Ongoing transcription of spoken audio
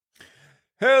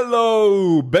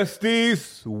Hello,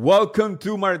 besties. Welcome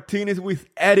to Martinez with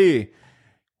Eddie,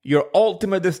 your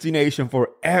ultimate destination for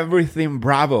everything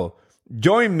Bravo.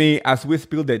 Join me as we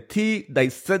spill the tea,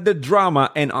 dissect the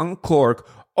drama, and uncork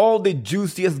all the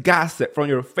juiciest gossip from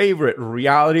your favorite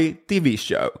reality TV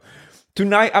show.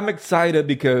 Tonight, I'm excited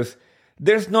because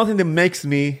there's nothing that makes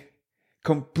me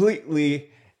completely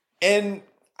and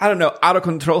out of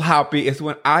control happy is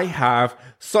when I have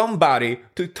somebody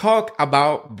to talk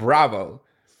about Bravo.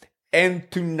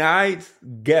 And tonight's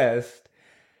guest,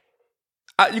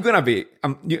 you're gonna be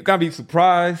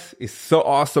surprised. It's so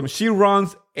awesome. She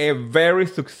runs a very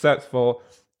successful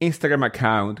Instagram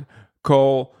account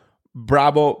called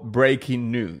Bravo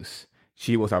Breaking News.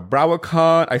 She was at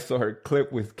BravoCon. I saw her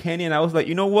clip with Kenny, and I was like,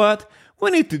 you know what?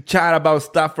 We need to chat about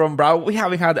stuff from Bravo. We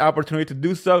haven't had the opportunity to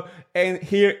do so. And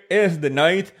here is the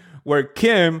night where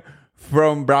Kim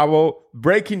from Bravo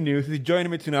Breaking News is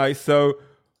joining me tonight. So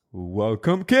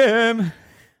welcome, Kim.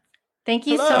 Thank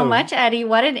you Hello. so much, Eddie.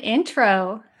 What an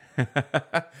intro.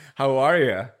 How are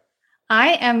you?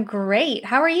 I am great.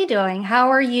 How are you doing? How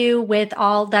are you with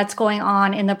all that's going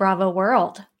on in the Bravo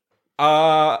world?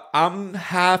 I'm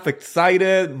half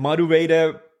excited,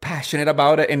 motivated, passionate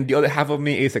about it, and the other half of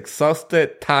me is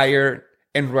exhausted, tired,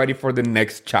 and ready for the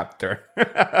next chapter.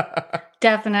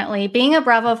 Definitely. Being a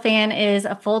Bravo fan is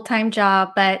a full-time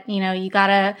job, but you got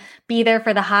to be there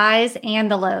for the highs and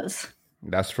the lows.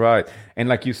 That's right. And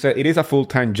like you said, it is a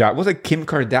full-time job. Was it Kim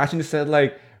Kardashian said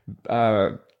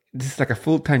this is like a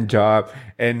full-time job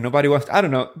and nobody was, I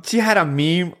don't know. She had a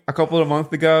meme a couple of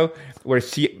months ago where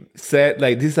she said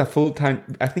like, this is a full-time,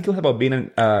 I think it was about being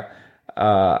an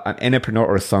entrepreneur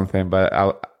or something, but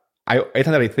every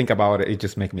time that I think about it, it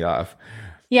just makes me laugh.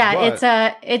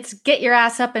 Yeah, it's get your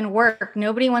ass up and work.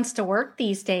 Nobody wants to work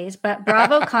these days, but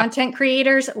Bravo content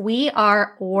creators, we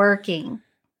are working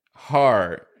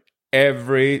hard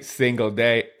every single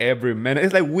day, every minute.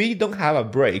 It's like we don't have a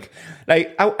break.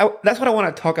 Like that's what I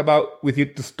want to talk about with you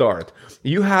to start.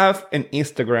 You have an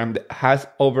Instagram that has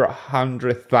over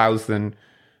 100,000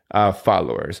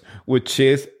 followers, which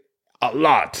is a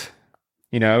lot.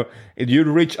 You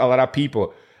reach a lot of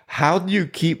people. How do you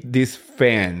keep these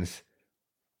fans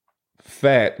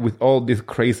fed with all this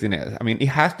craziness? I mean, it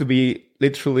has to be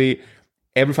literally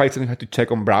every 5 seconds you have to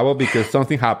check on Bravo because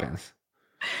something happens.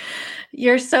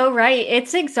 You're so right.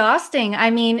 It's exhausting. I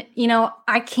mean,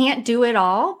 I can't do it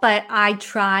all, but I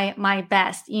try my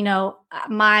best. How your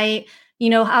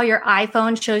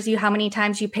iPhone shows you how many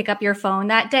times you pick up your phone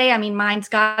that day. I mean, mine's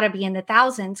got to be in the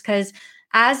thousands because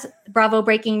as Bravo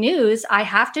Breaking News, I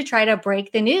have to try to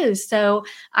break the news. So,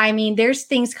 I mean, there's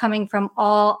things coming from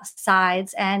all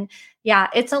sides. And yeah,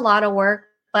 it's a lot of work,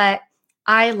 but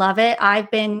I love it. I've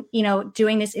been,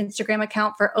 doing this Instagram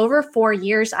account for over 4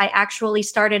 years. I actually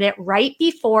started it right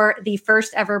before the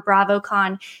first ever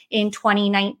BravoCon in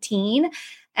 2019.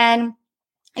 And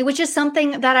it was just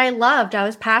something that I loved. I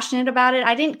was passionate about it.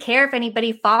 I didn't care if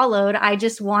anybody followed. I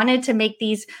just wanted to make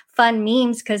these fun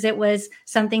memes because it was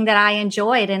something that I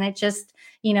enjoyed. And it just,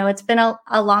 it's been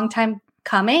a long time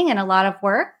coming and a lot of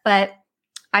work, but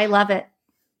I love it.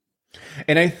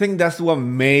 And I think that's what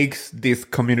makes this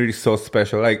community so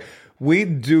special. Like, we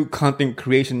do content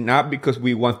creation not because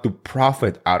we want to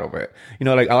profit out of it.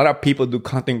 Like a lot of people do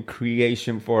content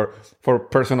creation for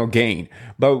personal gain.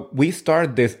 But we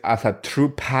start this as a true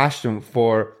passion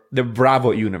for the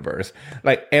Bravo universe.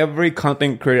 Like every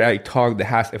content creator I talk that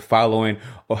has a following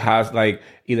or has like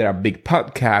either a big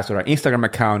podcast or an Instagram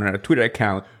account or a Twitter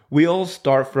account, we all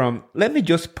start from, let me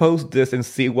just post this and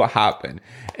see what happened.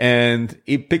 And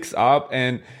it picks up.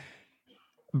 And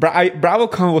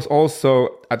BravoCon was also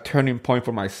a turning point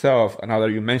for myself. And now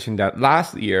that you mentioned that,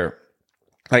 last year,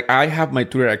 like I have my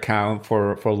Twitter account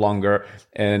for longer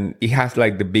and it has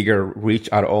like the bigger reach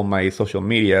out of all my social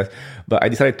media. But I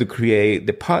decided to create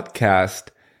the podcast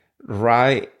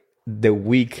right the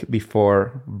week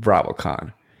before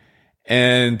BravoCon.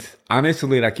 And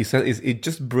honestly, like you said, it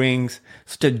just brings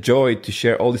such a joy to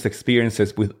share all these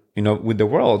experiences with the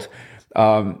world.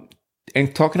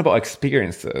 And talking about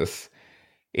experiences,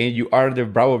 and you are the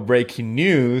Bravo Breaking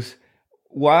News,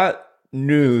 what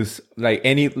news, like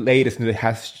any latest news that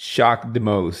has shocked the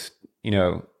most,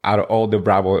 out of all the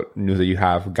Bravo news that you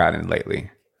have gotten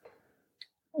lately?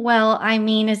 Well, I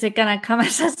mean, is it going to come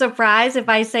as a surprise if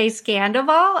I say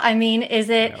Scandoval? I mean, is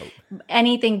it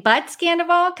anything but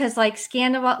Scandoval? Because like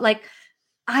Scandoval, like,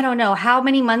 I don't know, how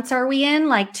many months are we in?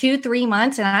 Like 2-3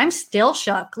 months, and I'm still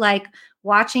shook. Like,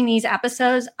 watching these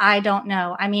episodes, I don't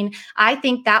know. I mean, I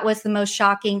think that was the most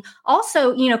shocking.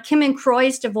 Also, Kim and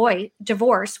Croy's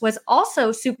divorce was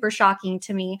also super shocking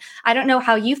to me. I don't know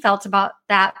how you felt about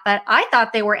that, but I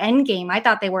thought they were endgame. I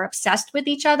thought they were obsessed with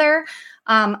each other.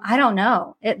 I don't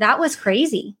know. That was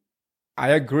crazy. I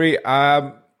agree.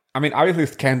 I mean, obviously,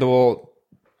 Scandal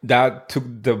that took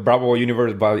the Bravo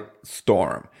universe by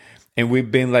storm, and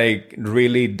we've been like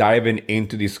really diving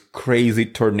into this crazy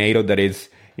tornado that is,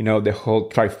 the whole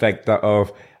trifecta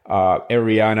of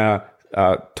Ariana,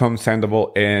 Tom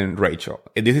Sandoval, and Rachel.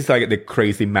 And this is like the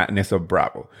crazy madness of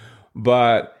Bravo.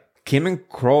 But Kim and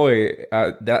Croy,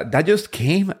 that just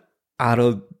came out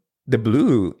of the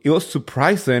blue. It was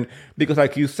surprising because,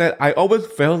 like you said, I always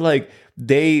felt like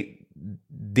they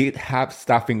did have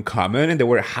stuff in common and they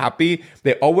were happy.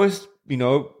 They always,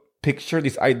 picture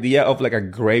this idea of like a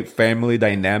great family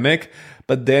dynamic,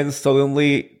 but then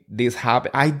suddenly this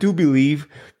happened. I do believe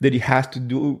that it has to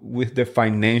do with the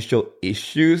financial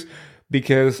issues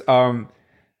because,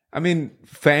 I mean,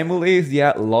 families,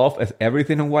 love is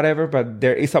everything and whatever, but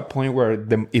there is a point where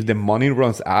if the money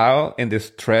runs out and the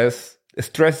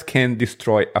stress can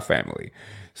destroy a family.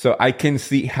 So I can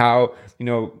see how,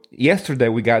 yesterday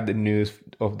we got the news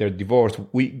of their divorce.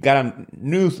 We got a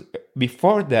news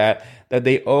before that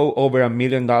they owe over $1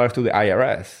 million to the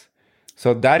IRS.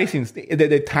 So that is,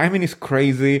 the timing is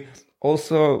crazy.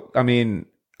 Also, I mean,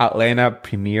 Atlanta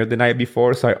premiered the night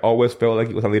before, so I always felt like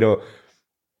it was a little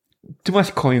too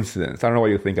much coincidence. I don't know what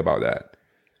you think about that.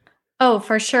 Oh,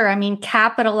 for sure. I mean,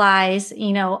 capitalize,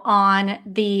 on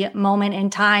the moment in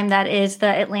time that is the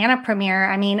Atlanta premiere.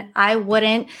 I mean, I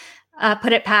wouldn't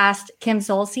put it past Kim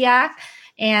Zolciak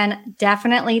and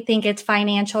definitely think it's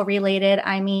financial related.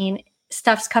 I mean,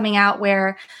 stuff's coming out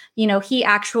where, he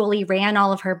actually ran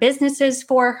all of her businesses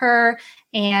for her.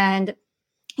 And,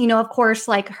 of course,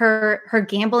 like her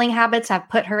gambling habits have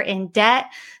put her in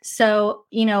debt. So,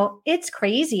 it's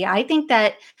crazy. I think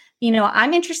that,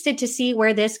 I'm interested to see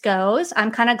where this goes. I'm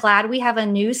kind of glad we have a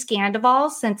new Scandoval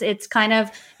since it's kind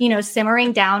of,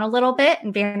 simmering down a little bit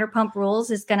and Vanderpump Rules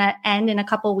is going to end in a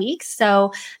couple weeks.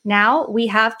 So now we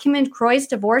have Kim and Croy's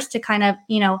divorce to kind of,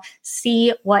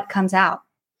 see what comes out.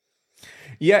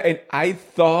 Yeah. And I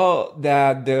thought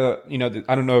that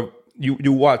I don't know,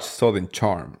 you watched Southern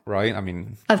Charm, right? I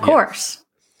mean, of course.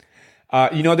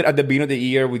 That at the beginning of the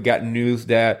year, we got news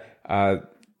that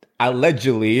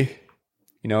allegedly,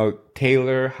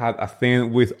 Taylor had a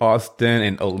thing with Austin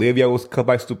and Olivia was caught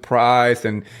by surprise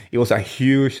and it was a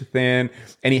huge thing.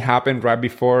 And it happened right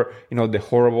before, the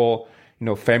horrible,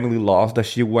 family loss that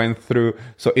she went through.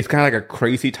 So it's kind of like a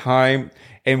crazy time.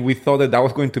 And we thought that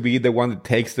was going to be the one that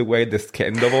takes away the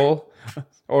scandal.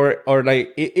 or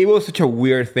like, it was such a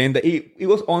weird thing that it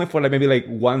was only for like maybe like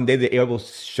one day that it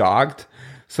was shocked.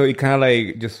 So it kind of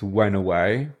like just went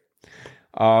away.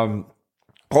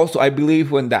 Also, I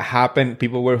believe when that happened,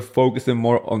 people were focusing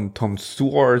more on Tom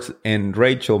Schwartz and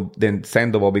Rachel than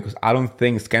Sandoval because I don't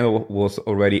think Scandal was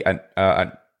already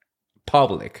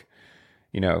public.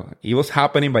 It was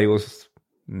happening, but it was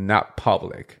not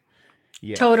public.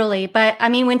 Yeah. Totally. But I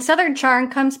mean, when Southern Charm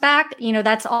comes back,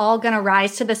 that's all going to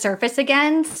rise to the surface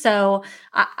again. So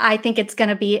I think it's going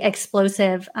to be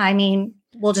explosive. I mean,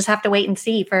 we'll just have to wait and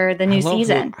see for the new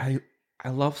season. I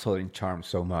love Southern Charm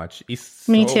so much. It's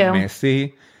so Me too.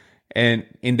 Messy and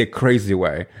in the crazy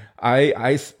way.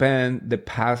 I spent the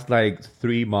past like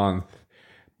 3 months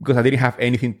because I didn't have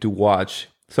anything to watch.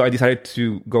 So I decided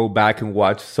to go back and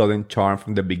watch Southern Charm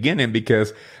from the beginning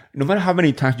because no matter how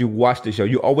many times you watch the show,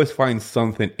 you always find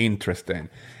something interesting.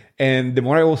 And the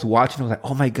more I was watching, I was like,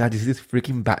 oh my God, this is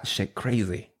freaking batshit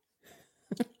crazy.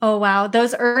 Oh, wow.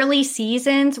 Those early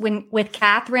seasons with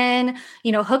Catherine,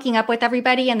 hooking up with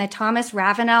everybody and the Thomas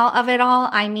Ravenel of it all.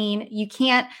 I mean, you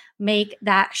can't make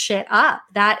that shit up.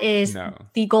 That is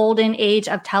the golden age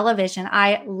of television.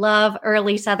 I love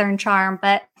early Southern Charm,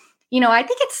 but, I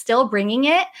think it's still bringing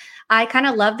it. I kind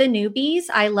of love the newbies.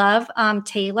 I love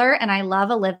Taylor and I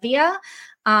love Olivia.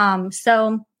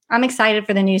 So I'm excited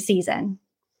for the new season.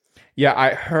 Yeah,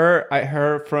 I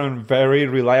heard from very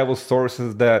reliable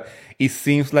sources that it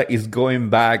seems like it's going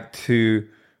back to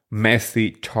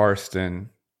messy Charleston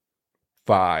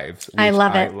vibes. I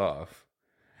love it.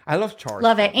 I love Charleston.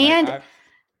 Love it. And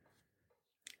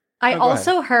I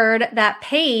also heard that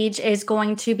Paige is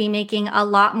going to be making a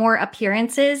lot more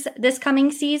appearances this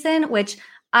coming season, which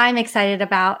I'm excited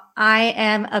about. I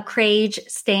am a Crage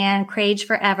stan, Crage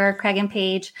forever, Craig and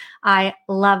Paige. I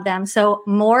love them. So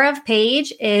more of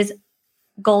Paige is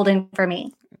golden for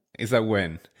me. It's a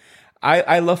win.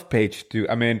 I love Paige too.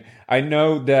 I mean, I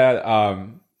know that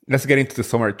let's get into the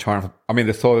summer charm. I mean,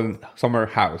 the summer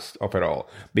house of it all,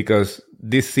 because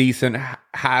this season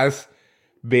has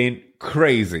been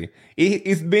crazy.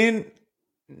 It's been.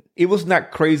 It was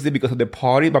not crazy because of the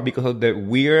party, but because of the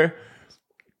weird,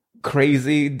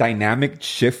 crazy dynamic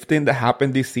shifting that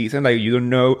happened this season. Like you don't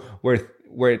know where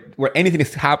anything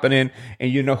is happening,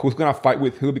 and you know who's gonna fight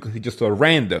with who because it's just so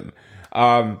random.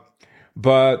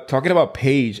 But talking about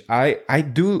Paige, I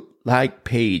do like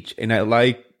Paige, and I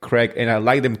like Craig, and I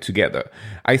like them together.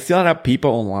 I see a lot of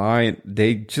people online,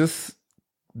 they're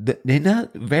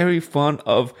not very fond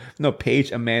of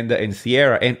Paige, Amanda, and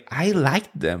Sierra, and I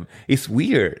like them. It's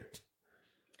weird.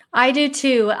 I do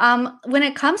too. When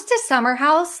it comes to Summer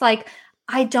House, like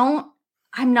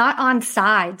I'm not on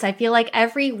sides. I feel like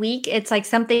every week it's like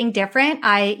something different.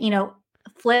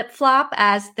 Flip flop,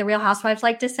 as the Real Housewives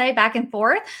like to say, back and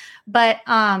forth. But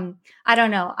I don't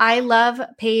know. I love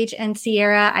Paige and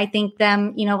Sierra. I think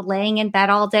them, laying in bed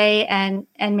all day and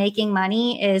making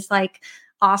money is like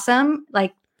awesome.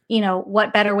 Like,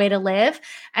 what better way to live?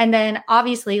 And then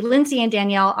obviously Lindsay and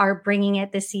Danielle are bringing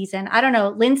it this season. I don't know.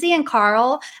 Lindsay and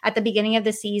Carl at the beginning of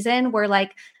the season were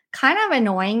like kind of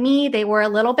annoying me. They were a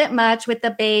little bit much with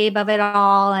the babe of it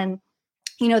all. And,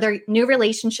 their new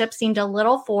relationship seemed a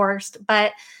little forced.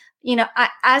 But,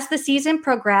 as the season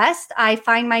progressed, I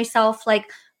find myself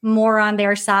like more on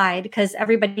their side because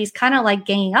everybody's kind of like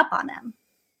ganging up on them.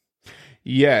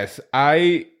 Yes,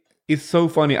 it's so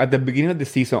funny. At the beginning of the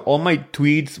season, all my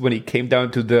tweets when it came down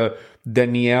to the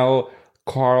Danielle,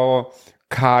 Carl,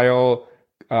 Kyle,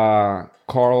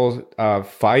 Carl's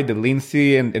fight, the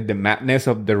Lindsay and the madness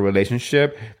of the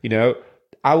relationship,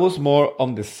 I was more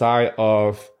on the side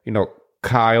of,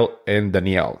 Kyle and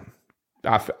Danielle.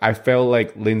 I felt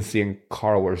like Lindsay and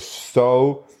Carl were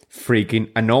so freaking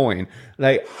annoying.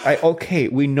 Like, okay,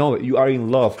 we know it. You are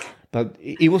in love, but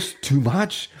it was too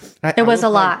much. It was a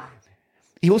lot.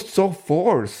 It was so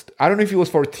forced. I don't know if it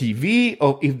was for TV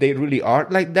or if they really are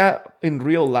like that in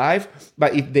real life.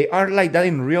 But if they are like that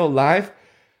in real life,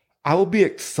 I will be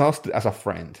exhausted as a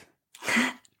friend.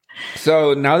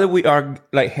 So now that we are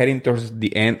like heading towards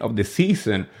the end of the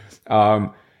season,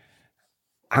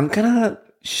 I'm kind of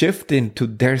shifting to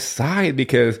their side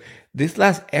because this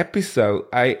last episode,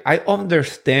 I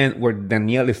understand where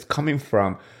Danielle is coming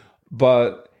from,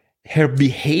 but her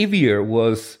behavior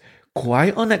was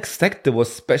quite unacceptable,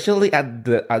 especially at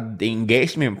the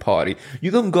engagement party.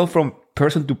 You don't go from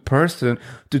person to person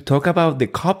to talk about the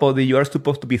couple that you are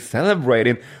supposed to be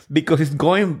celebrating because it's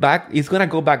gonna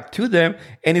go back to them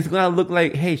and it's gonna look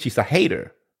like, hey, she's a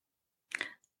hater.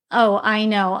 Oh, I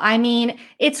know. I mean,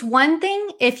 it's one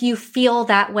thing if you feel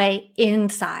that way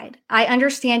inside. I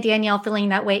understand Danielle feeling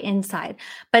that way inside,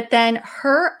 but then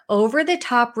her over the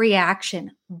top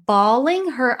reaction,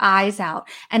 bawling her eyes out,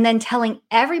 and then telling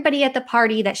everybody at the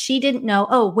party that she didn't know.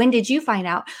 Oh, when did you find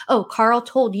out? Oh, Carl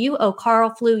told you. Oh,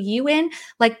 Carl flew you in.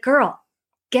 Like, girl,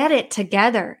 get it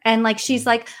together. And like, she's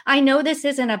like, I know this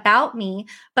isn't about me,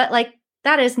 but like,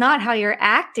 that is not how you're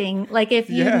acting. Like if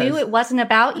you knew it wasn't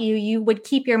about you, you would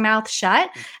keep your mouth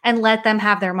shut and let them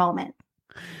have their moment.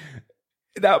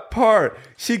 That part,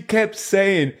 she kept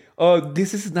saying, oh,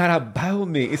 this is not about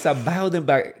me. It's about them.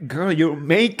 But girl, you're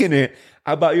making it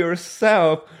about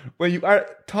yourself when you are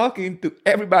talking to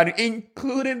everybody,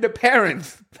 including the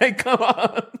parents. Like, come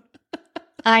on.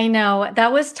 I know.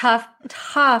 That was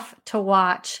tough to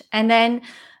watch. And then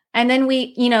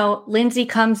we, Lindsay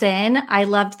comes in. I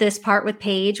loved this part with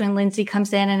Paige when Lindsay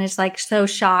comes in and is like so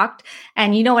shocked.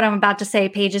 And you know what I'm about to say,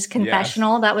 Paige's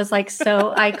confessional. Yes. That was like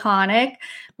so iconic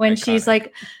when she's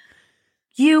like,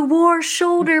 you wore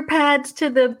shoulder pads to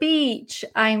the beach.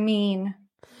 I mean,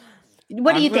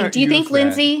 what do you think? Do you think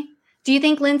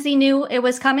Lindsay knew it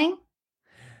was coming?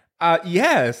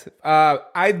 Yes.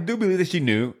 I do believe that she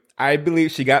knew. I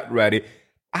believe she got ready.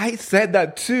 I said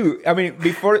that too. I mean,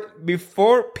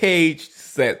 before Paige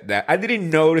said that, I didn't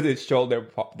notice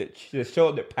the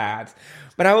shoulder pads,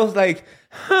 but I was like,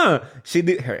 she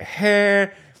did her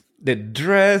hair, the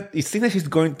dress. It seems like she's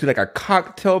going to like a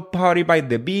cocktail party by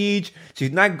the beach.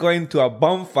 She's not going to a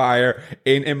bonfire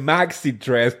in a maxi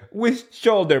dress with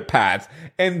shoulder pads.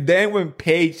 And then when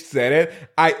Paige said it,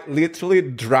 I literally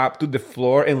dropped to the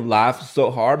floor and laughed so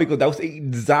hard because that was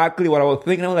exactly what I was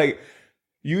thinking. I was like,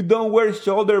 you don't wear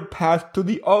shoulder pads to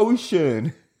the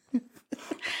ocean.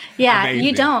 Yeah, Amazing.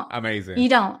 You don't. Amazing. You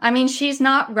don't. I mean, she's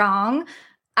not wrong.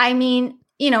 I mean,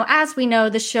 as we know,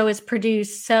 the show is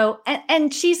produced. So,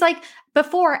 and she's like,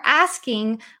 before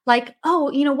asking, like,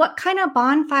 oh, what kind of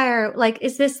bonfire? Like,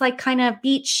 is this like kind of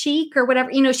beach chic or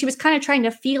whatever? She was kind of trying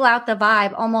to feel out the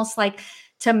vibe, almost like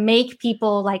to make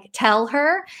people like tell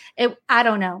her. I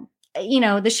don't know.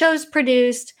 the show's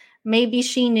produced. Maybe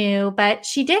she knew, but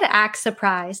she did act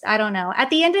surprised. I don't know.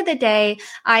 At the end of the day,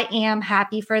 I am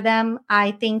happy for them.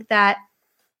 I think that,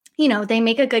 they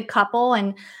make a good couple.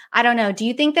 And I don't know. Do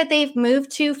you think that they've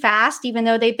moved too fast, even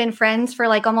though they've been friends for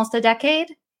like almost a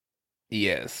decade?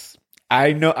 Yes.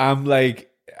 I know I'm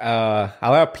like, a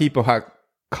lot of people have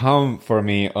come for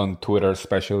me on Twitter,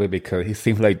 especially because it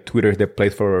seems like Twitter is the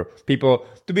place for people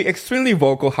to be extremely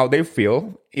vocal how they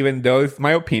feel, even though it's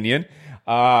my opinion.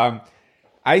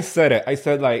 I said it. I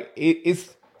said like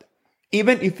it's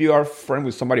even if you are friends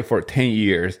with somebody for 10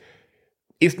 years,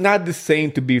 it's not the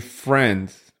same to be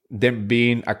friends than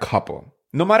being a couple.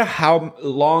 No matter how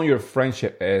long your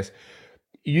friendship is,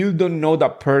 you don't know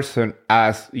that person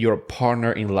as your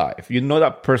partner in life. You know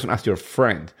that person as your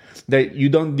friend that you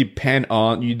don't depend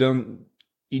on.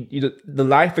 The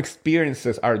life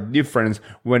experiences are different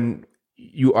when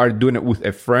you are doing it with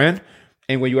a friend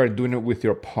and when you are doing it with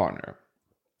your partner.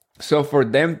 So for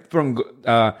them from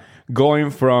going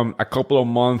from a couple of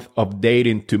months of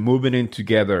dating to moving in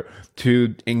together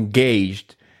to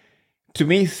engaged, to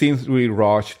me seems really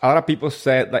rushed. A lot of people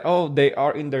said like, oh, they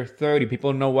are in their 30s.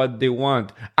 People know what they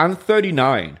want. I'm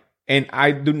 39 and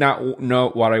I do not know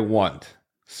what I want.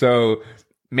 So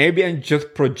maybe I'm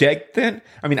just projecting.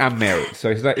 I mean, I'm married, so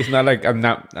it's not like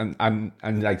I'm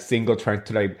like single trying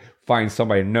to like find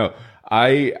somebody. No,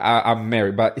 I'm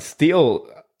married, but still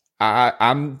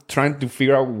I'm trying to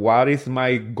figure out what is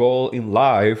my goal in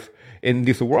life in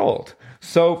this world.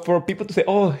 So for people to say,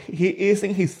 oh, he is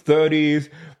in his 30s,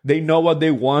 they know what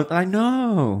they want. I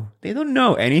know. They don't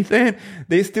know anything.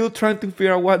 They're still trying to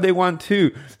figure out what they want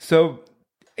too. So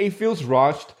it feels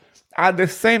rushed. At the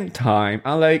same time,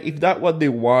 I'm like, if that's what they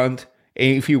want,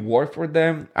 and if it works for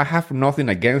them, I have nothing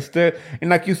against it. And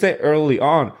like you said early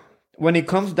on, when it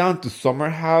comes down to Summer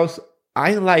House,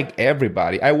 I like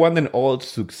everybody. I want them all to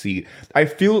succeed. I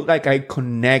feel like I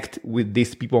connect with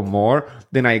these people more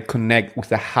than I connect with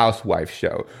the housewife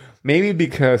show. Maybe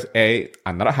because A,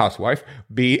 I'm not a housewife.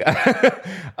 B,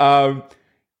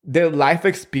 their life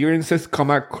experiences come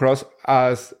across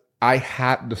as I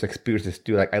had those experiences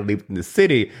too. Like I lived in the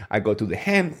city. I go to the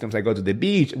Hamptons. I go to the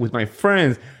beach with my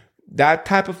friends. That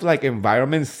type of like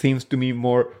environment seems to me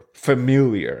more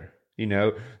familiar.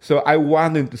 So I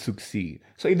want them to succeed.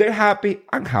 So if they're happy,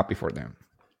 I'm happy for them.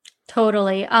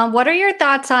 Totally. What are your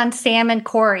thoughts on Sam and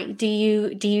Corey? Do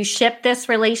you ship this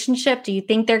relationship? Do you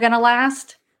think they're going to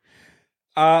last?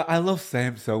 I love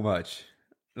Sam so much.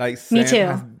 Like Sam me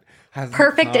too. Has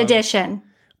perfect addition.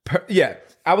 Yeah.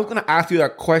 I was going to ask you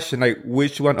that question. Like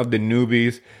which one of the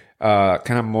newbies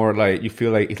kind of more like you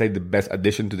feel like it's like the best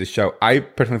addition to the show? I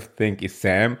personally think it's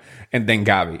Sam, and then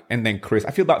Gabby, and then Chris.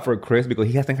 I feel bad for Chris because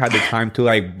he hasn't had the time to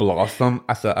like blossom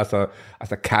as a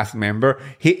cast member.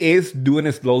 He is doing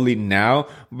it slowly now,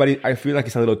 but I feel like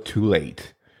it's a little too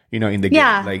late. In the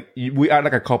game. Like we are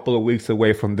like a couple of weeks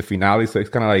away from the finale, so it's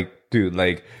kind of like, dude,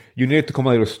 like you need to come a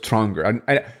little stronger. And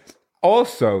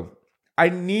I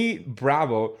need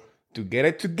Bravo to get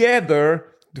it together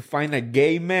to find a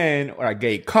gay man or a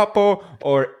gay couple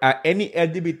or any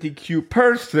LGBTQ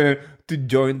person to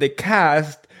join the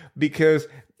cast, because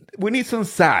we need some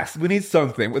sass. We need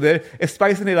something. We're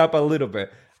spicing it up a little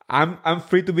bit. I'm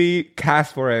free to be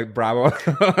cast for it, Bravo.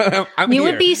 You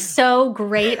would be so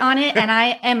great on it, and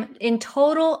I am in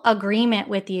total agreement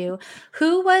with you.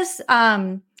 Who was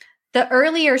the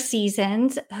earlier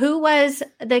seasons? Who was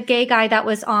the gay guy that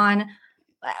was on?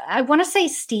 I want to say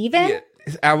Steven. Yeah.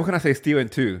 I was gonna say Steven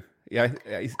too. Yeah,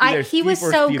 he was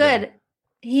so good.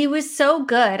 He was so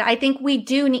good. I think we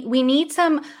need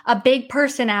a big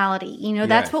personality.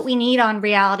 That's what we need on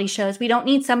reality shows. We don't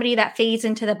need somebody that fades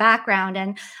into the background.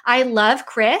 And I love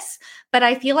Chris, but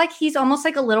I feel like he's almost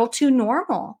like a little too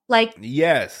normal. Like,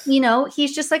 yes,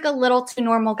 he's just like a little too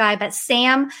normal guy. But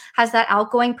Sam has that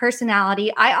outgoing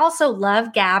personality. I also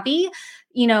love Gabby.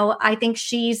 I think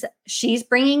she's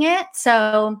bringing it.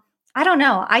 So I don't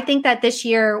know. I think that this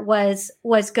year was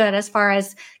good as far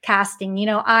as casting.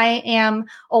 I am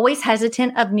always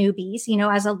hesitant of newbies.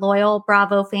 As a loyal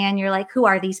Bravo fan, you're like, who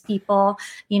are these people?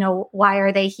 Why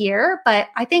are they here? But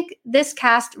I think this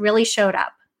cast really showed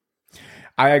up.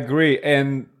 I agree.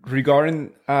 And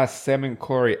regarding Sam and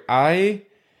Corey, I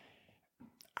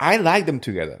like them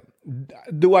together.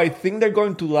 Do I think they're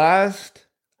going to last?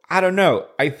 I don't know.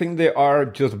 I think they are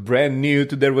just brand new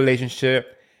to their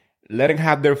relationship. Let them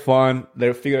have their fun. Let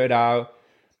them figure it out.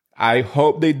 I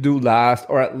hope they do last,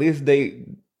 or at least they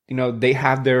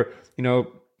have their,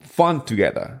 fun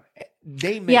together.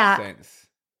 They make sense.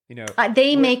 You know,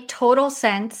 They make total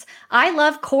sense. I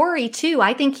love Corey too.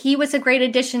 I think he was a great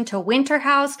addition to Winter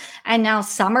House and now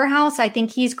Summer House. I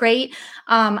think he's great.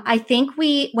 I think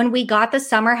when we got the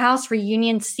Summer House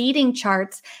reunion seating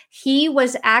charts, he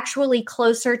was actually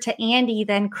closer to Andy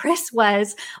than Chris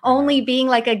was, only being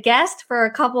like a guest for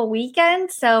a couple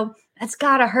weekends. So that's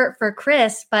gotta hurt for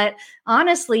Chris. But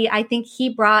honestly, I think he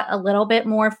brought a little bit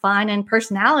more fun and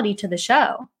personality to the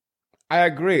show. I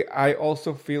agree. I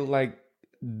also feel like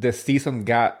the season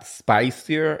got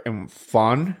spicier and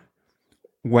fun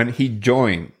when he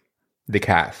joined the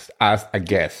cast as a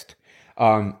guest.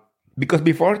 Because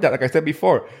before that, like I said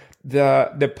before,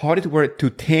 the parties were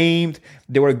too tamed.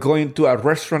 They were going to a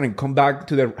restaurant and come back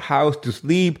to their house to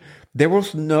sleep. There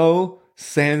was no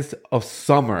sense of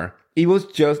summer. It was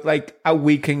just like a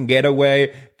weekend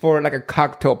getaway for like a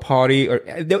cocktail party, or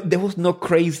there was no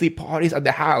crazy parties at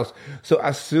the house. So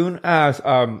as soon as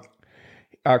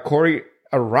Corey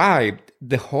arrived,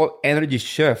 the whole energy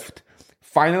shift.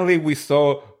 Finally, we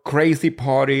saw crazy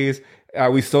parties.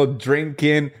 We saw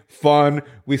drinking, fun.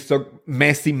 We saw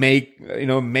messy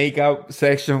makeup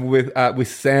section with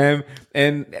Sam,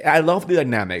 and I love the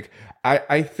dynamic.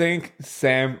 I think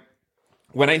Sam.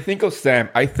 When I think of Sam,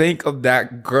 I think of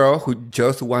that girl who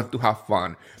just wants to have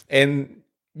fun, and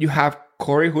you have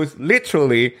Corey, who is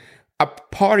literally a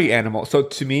party animal. So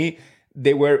to me,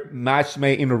 they were match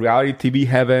made in reality TV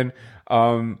heaven.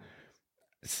 I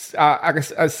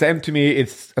guess Sam to me,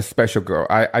 it's a special girl.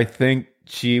 I think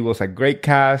she was a great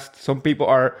cast. Some people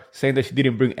are saying that she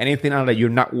didn't bring anything out, that you're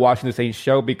not watching the same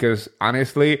show, because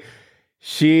honestly,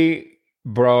 she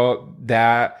brought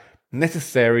that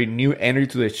necessary new energy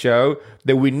to the show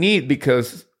that we need,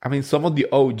 because I mean, some of the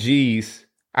OGs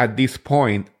at this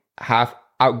point have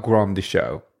outgrown the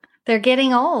show. They're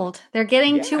getting old. They're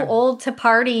getting too old to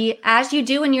party, as you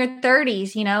do in your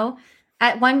 30s, you know.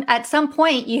 At some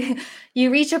point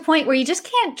you reach a point where you just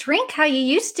can't drink how you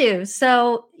used to.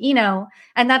 So, you know,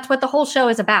 and that's what the whole show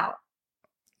is about.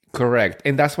 Correct.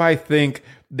 And that's why I think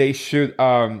they should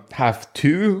have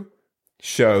two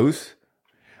shows.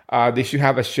 They should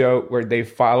have a show where they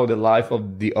follow the life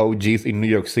of the OGs in New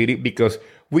York City, because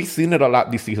we've seen it a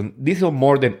lot this season. This is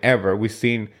more than ever. We've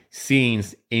seen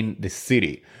scenes in the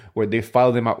city where they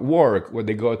follow them at work, where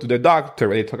they go to the doctor,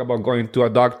 where they talk about going to a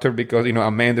doctor because, you know,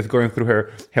 Amanda's going through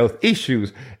her health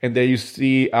issues. And then you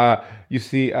see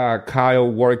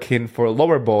Kyle working for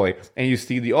Loverboy, and you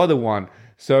see the other one.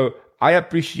 So I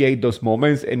appreciate those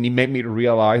moments, and it made me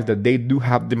realize that they do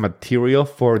have the material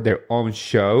for their own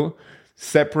show,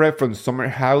 separate from Summer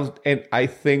House. And I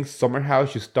think Summer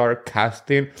House should start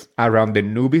casting around the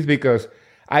newbies, because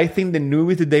I think the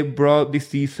newbies that they brought this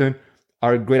season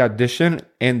are a great addition,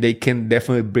 and they can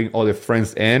definitely bring all their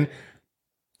friends in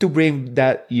to bring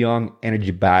that young energy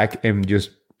back and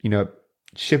just, you know,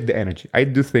 shift the energy. I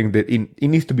do think that it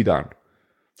needs to be done.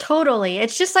 Totally.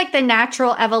 It's just like the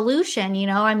natural evolution, you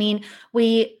know. I mean,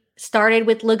 we started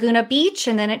with Laguna Beach,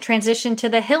 and then it transitioned to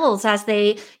the hills as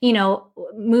they, you know,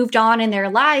 moved on in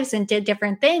their lives and did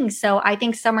different things. So I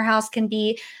think Summer House can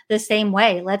be the same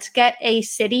way. Let's get a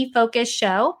city-focused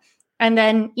show, and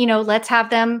then, you know, let's have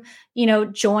them, you know,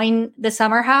 join the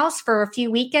Summer House for a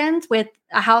few weekends with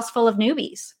a house full of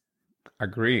newbies.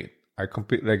 Agree. I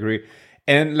completely agree.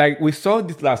 And like we saw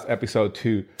this last episode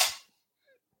too,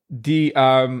 the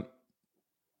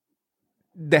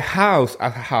house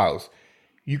as a house,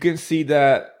 you can see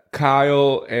that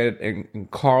Kyle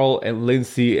and Carl and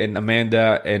Lindsay and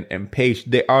Amanda and Paige,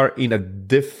 they are in a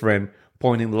different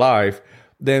point in life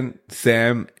than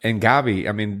Sam and Gabby.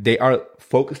 I mean, they are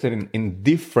focused in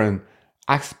different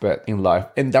aspects in life,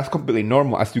 and that's completely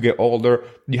normal. As you get older,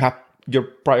 you have your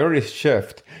priorities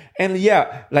shift. And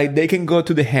yeah, like they can go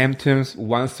to the Hamptons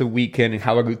once a weekend and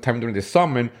have a good time during the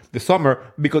summer,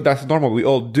 because that's normal. We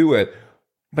all do it.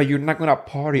 But you're not gonna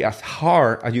party as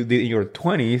hard as you did in your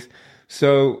 20s.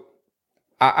 So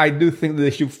I do think that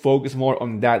they should focus more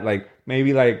on that. Like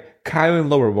maybe like Kyle and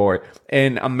Loverboy,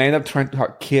 and Amanda trying to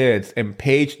have kids, and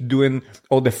Paige doing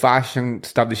all the fashion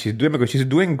stuff that she's doing, because she's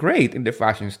doing great in the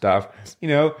fashion stuff, you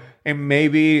know. And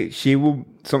maybe she will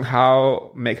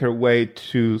somehow make her way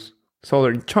to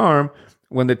Southern Charm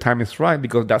when the time is right,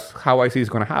 because that's how I see it's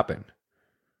gonna happen.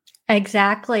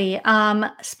 Exactly.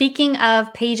 Speaking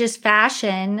of Paige's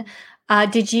fashion,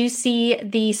 did you see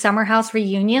the Summer House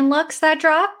reunion looks that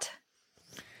dropped?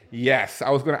 Yes,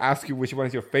 I was going to ask you which one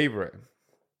is your favorite.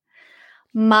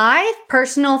 My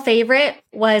personal favorite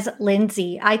was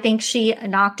Lindsay. I think she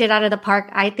knocked it out of the park.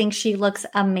 I think she looks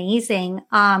amazing.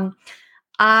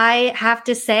 I have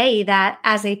to say that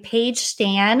as a Paige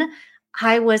stan,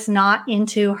 I was not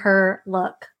into her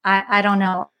look. I don't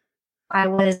know. I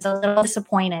was a little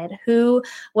disappointed. Who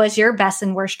was your best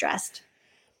and worst dressed?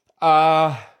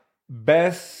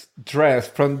 Best dress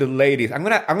from the ladies. I'm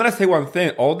gonna say one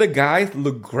thing. All the guys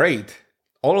look great.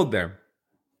 All of them.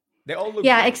 They all look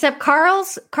Yeah, great. except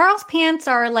Carl's pants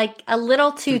are like a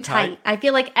little too tight. I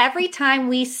feel like every time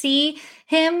we see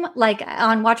him, like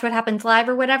on Watch What Happens Live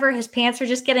or whatever, his pants are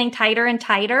just getting tighter and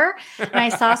tighter. And I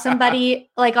saw somebody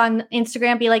like on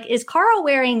Instagram be like, "Is Carl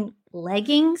wearing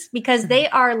leggings?" Because they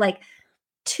are like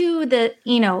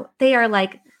they are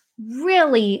like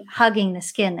really hugging the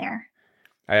skin there.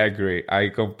 I agree. I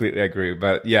completely agree.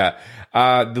 But yeah,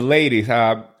 the ladies.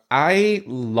 I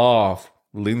love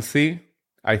Lindsay.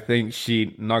 I think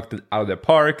she knocked it out of the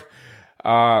park.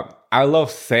 I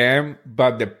love Sam,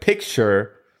 but the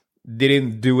picture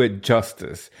didn't do it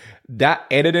justice. That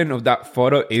editing of that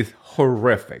photo is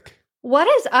horrific. What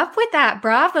is up with that?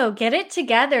 Bravo, get it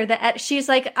together. That she's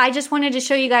like, I just wanted to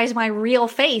show you guys my real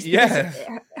face. Yes.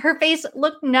 Her face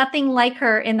looked nothing like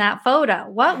her in that photo.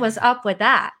 What was up with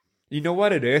that? You know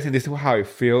what it is? And this is how I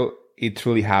feel it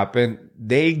truly happened.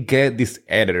 They get these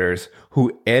editors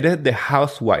who edit the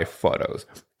housewife photos.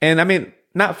 And I mean,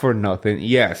 not for nothing,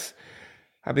 yes.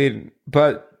 I mean,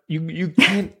 but you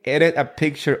can't edit a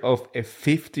picture of a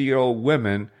 50-year-old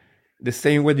woman the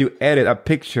same way you edit a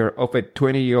picture of a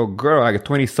 20-year-old girl, like a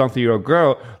 20-something-year-old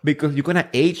girl, because you're going to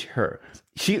age her.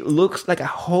 She looks like a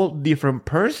whole different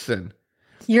person.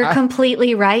 You're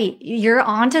completely right. You're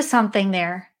onto something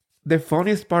there. The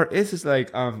funniest part is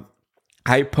like,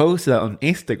 I posted on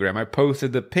Instagram. I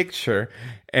posted the picture,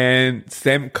 and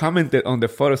Sam commented on the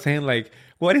photo saying like,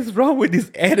 "What is wrong with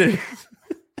these editors?"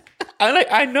 I'm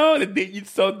like, I know they did you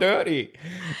so dirty.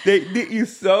 They did you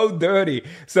so dirty.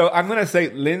 So I'm gonna say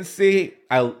Lindsay.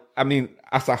 I mean,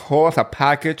 as a whole, as a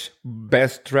package,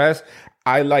 best dress.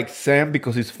 I like Sam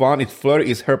because it's fun, it's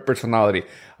flirty, it's her personality.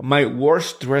 My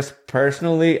worst dress,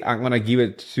 personally, I'm gonna give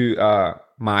it to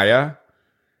Maya.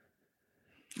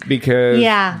 Because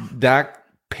that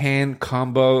pant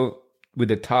combo with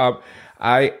the top,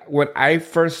 when I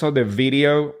first saw the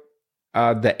video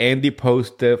that Andy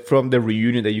posted from the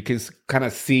reunion, that you can kind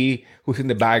of see who's in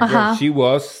the background, she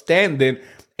was standing,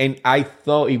 and I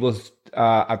thought it was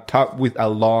a top with a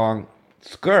long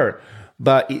skirt,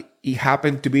 but it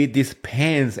happened to be these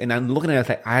pants, and I'm looking at it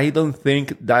like, I don't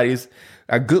think that is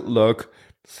a good look.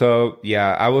 So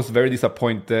yeah, I was very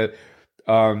disappointed.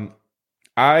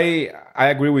 I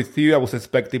agree with you. I was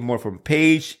expecting more from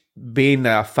Paige. Being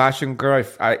a fashion girl,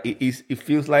 it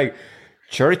feels like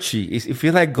churchy. It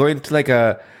feels like going to like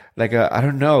a I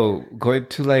don't know, going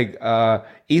to like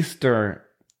Easter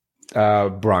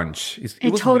brunch.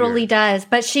 It totally weird. does.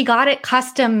 But she got it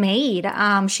custom made.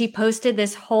 She posted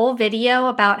this whole video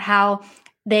about how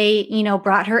they,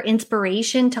 brought her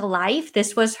inspiration to life.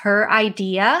 This was her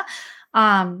idea.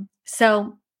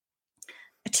 So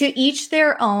to each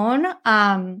their own.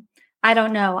 I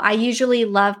don't know. I usually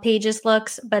love Paige's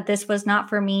looks, but this was not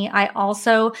for me. I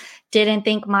also didn't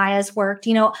think Maya's worked.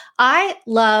 I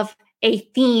love a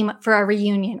theme for a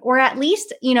reunion, or at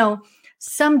least,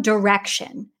 some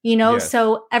direction, Yes.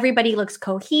 so everybody looks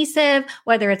cohesive,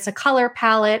 whether it's a color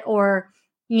palette or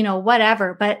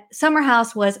whatever. But Summer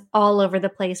House was all over the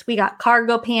place. We got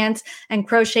cargo pants and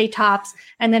crochet tops,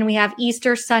 and then we have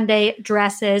Easter Sunday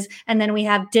dresses, and then we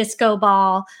have disco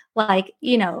ball. Like,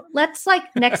 let's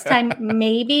next time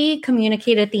maybe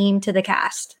communicate a theme to the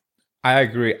cast. I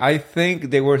agree. I think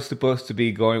they were supposed to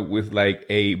be going with like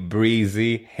a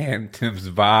breezy Hamptons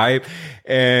vibe,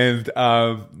 and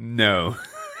no.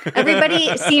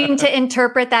 Everybody seemed to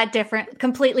interpret that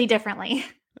completely differently.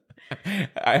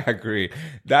 I agree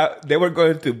that they were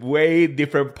going to way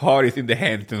different parties in the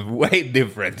Hamptons, way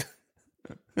different.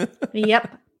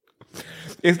 Yep.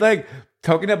 It's like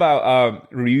talking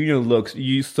about reunion looks.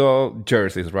 You saw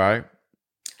jerseys, right?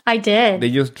 I did.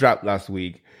 They just dropped last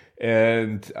week,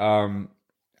 and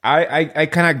I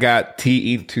kind of got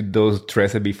tea into those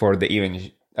dresses before they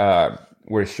even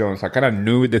were shown, so I kind of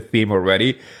knew the theme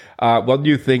already. What do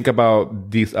you think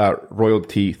about this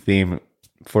royalty theme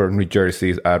for New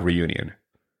Jersey's reunion?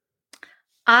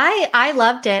 I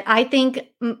loved it. I think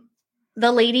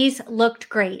the ladies looked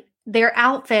great. Their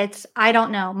outfits, I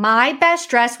don't know. My best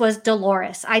dress was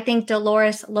Dolores. I think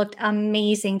Dolores looked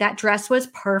amazing. That dress was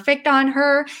perfect on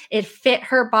her. It fit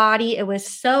her body. It was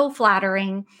so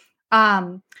flattering.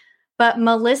 But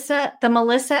Melissa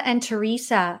and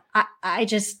Teresa, I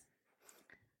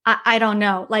don't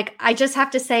know. Like, I just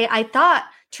have to say, I thought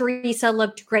Teresa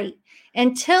looked great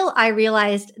until I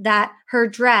realized that her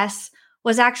dress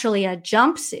was actually a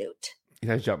jumpsuit.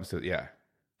 It's a jumpsuit, yeah.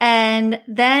 And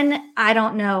then I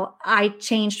don't know, I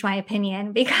changed my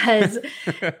opinion because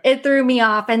it threw me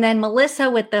off. And then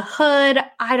Melissa with the hood,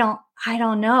 I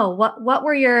don't know. What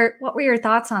were your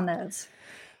thoughts on those?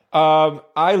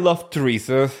 I love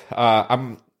Teresa.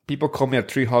 People call me a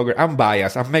tree hugger. I'm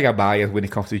biased. I'm mega biased when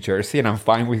it comes to Jersey, and I'm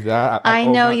fine with that. I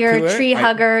own know up you're to a it. tree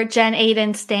hugger, Jen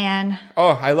Aiden stan.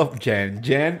 Oh, I love Jen.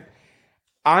 Jen,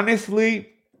 honestly,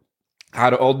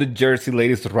 out of all the Jersey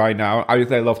ladies right now,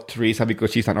 obviously I love Teresa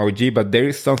because she's an OG, but there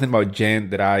is something about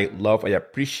Jen that I love, I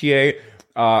appreciate.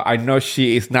 I know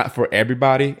she is not for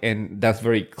everybody, and that's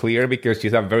very clear because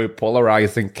she's a very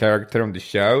polarizing character on the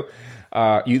show.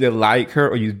 You either like her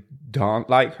or you don't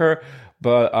like her,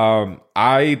 but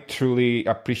I truly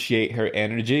appreciate her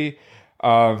energy.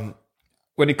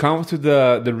 When it comes to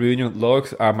the reunion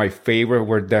looks, my favorite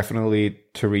were definitely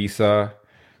Teresa,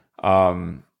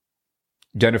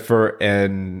 Jennifer,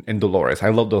 and Dolores. I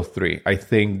love those three. I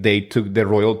think they took the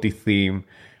royalty theme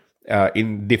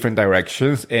in different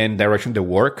directions and direction the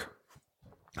work.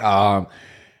 My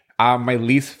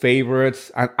least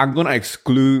favorites, I'm gonna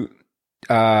exclude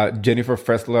Jennifer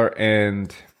Fessler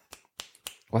and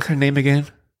what's her name again?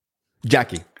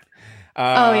 Jackie.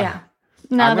 Oh yeah.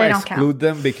 No, I'm they gonna don't count. exclude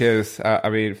them because I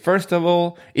mean, first of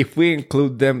all, if we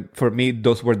include them, for me,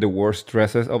 those were the worst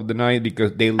dresses of the night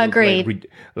because they looked Agreed.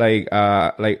 like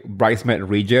bridesmaid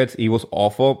rejects. It was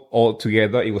awful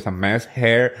altogether. It was a mess.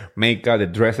 Hair, makeup, the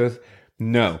dresses.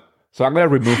 No, so I'm gonna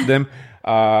remove them.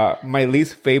 My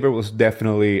least favorite was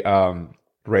definitely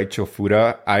Rachel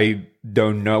Fuda. I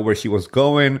don't know where she was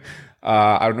going.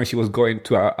 I don't know if she was going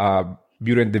to a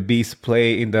Beauty and the Beast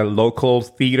play in the local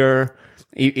theater.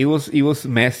 It was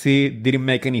messy. Didn't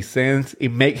make any sense. It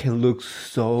made her look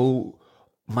so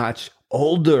much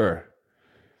older.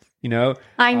 You know.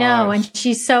 I know, and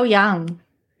she's so young.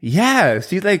 Yeah,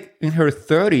 she's like in her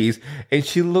 30s, and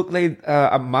she looked like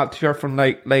a matriarch from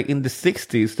like in the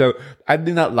 60s. So I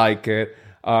did not like it.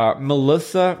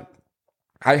 Melissa,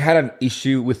 I had an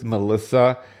issue with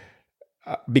Melissa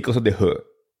because of the hood.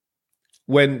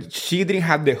 When she didn't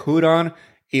have the hood on,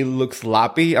 it looks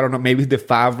sloppy. I don't know. Maybe it's the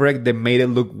fabric that made it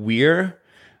look weird.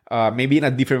 Maybe in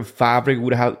a different fabric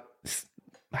would have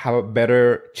a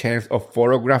better chance of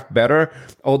photograph better.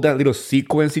 All that little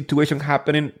sequence situation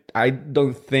happening, I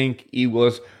don't think it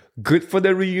was good for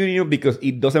the reunion because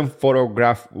it doesn't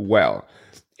photograph well.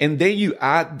 And then you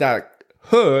add that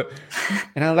hood,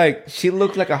 and I'm like, she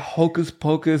looked like a hocus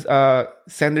pocus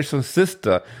Sanderson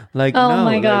sister. Like, Oh no,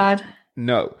 my like, God.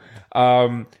 no.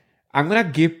 I'm gonna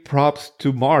give props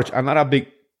to Marge. I'm not a big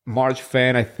Marge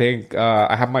fan. I think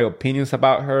I have my opinions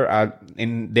about her,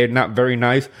 and they're not very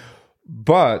nice.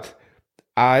 But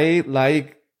I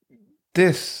like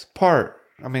this part.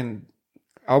 I mean,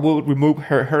 I will remove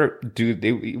her dude.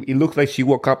 It looks like she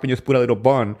woke up and just put a little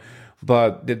bun.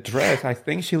 But the dress, I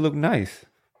think she looked nice.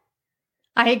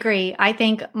 I agree. I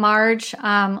think Marge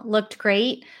looked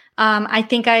great. I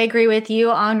think I agree with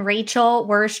you on Rachel,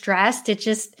 worst dressed. It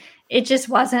just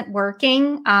wasn't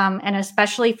working. And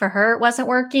especially for her, it wasn't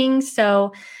working.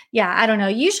 So yeah, I don't know.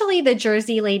 Usually the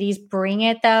Jersey ladies bring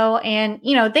it though. And,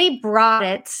 they brought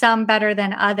it, some better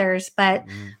than others. But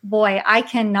boy, I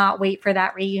cannot wait for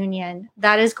that reunion.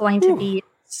 That is going to be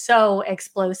so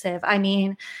explosive. I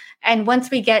mean, and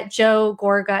once we get Joe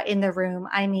Gorga in the room,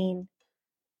 I mean,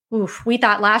 oof, we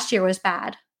thought last year was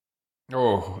bad.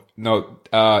 Oh, no.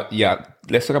 Yeah,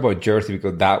 let's talk about Jersey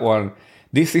because that one,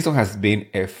 this season has been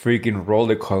a freaking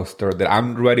roller coaster that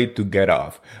I'm ready to get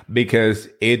off because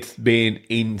it's been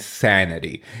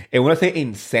insanity. And when I say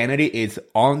insanity, it's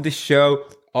on the show,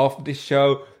 off the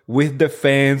show, with the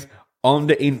fans, on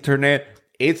the internet.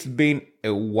 It's been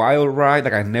a wild ride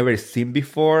like I've never seen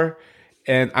before.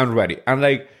 And I'm ready. I'm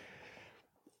like,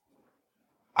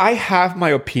 I have my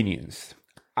opinions.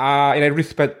 And I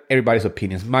respect everybody's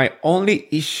opinions. My only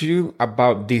issue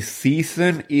about this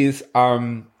season is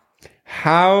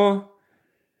how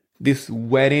this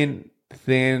wedding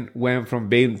thing went from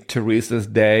being Teresa's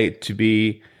day to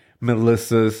be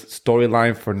Melissa's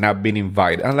storyline for not being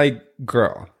invited. I'm like,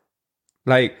 girl,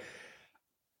 like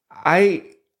I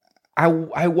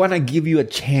want to give you a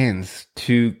chance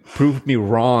to prove me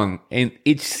wrong, and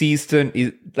each season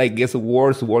is like gets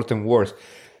worse and worse.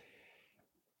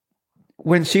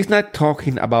 When she's not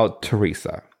talking about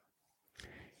Teresa,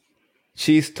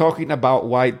 she's talking about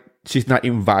why she's not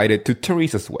invited to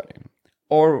Teresa's wedding,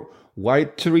 or why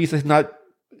Teresa is not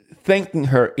thanking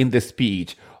her in the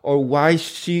speech, or why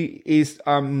she is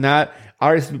not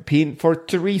RSVPing for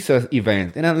Teresa's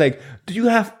event. And I'm like, do you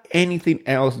have anything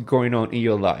else going on in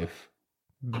your life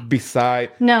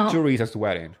besides No. Teresa's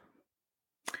wedding?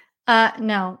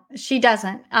 No, she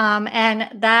doesn't. And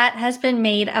that has been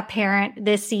made apparent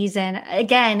this season.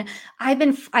 Again,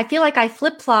 I feel like I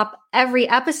flip flop every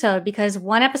episode because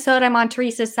one episode I'm on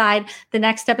Teresa's side, the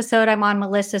next episode I'm on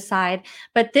Melissa's side.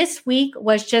 But this week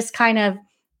was just kind of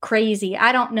crazy.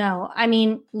 I don't know. I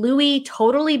mean, Louis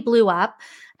totally blew up.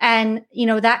 And,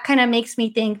 that kind of makes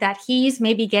me think that he's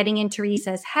maybe getting in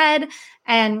Teresa's head.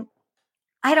 And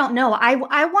I don't know.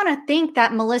 I want to think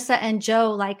that Melissa and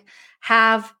Joe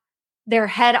have their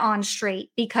head on straight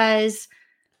because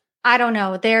I don't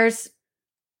know. There's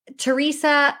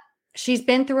Teresa. She's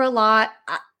been through a lot.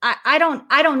 I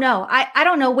don't know. I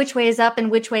don't know which way is up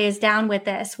and which way is down with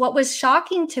this. What was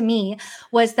shocking to me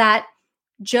was that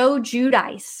Joe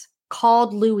Giudice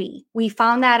called Louis. We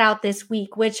found that out this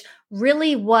week, which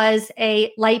really was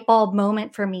a light bulb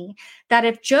moment for me. That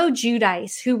if Joe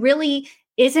Giudice, who really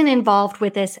isn't involved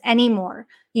with this anymore,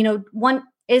 one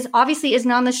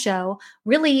isn't on the show,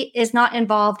 really is not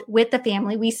involved with the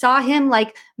family. We saw him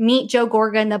meet Joe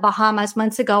Gorga in the Bahamas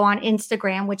months ago on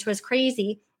Instagram, which was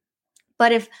crazy.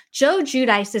 But if Joe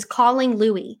Giudice is calling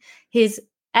Louis, his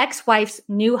ex-wife's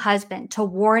new husband, to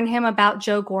warn him about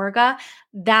Joe Gorga,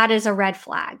 that is a red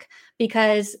flag.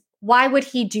 Because why would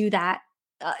he do that?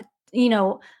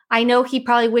 I know he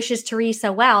probably wishes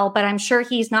Teresa well, but I'm sure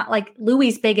he's not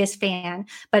Louis' biggest fan.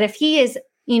 But if he is,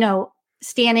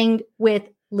 standing with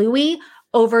Louis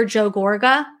over Joe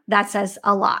Gorga, that says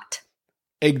a lot.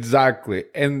 Exactly.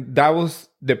 And that was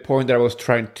the point that I was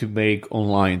trying to make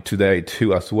online today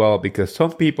too as well, because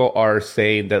some people are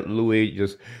saying that Louis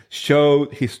just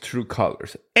showed his true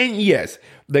colors. And yes,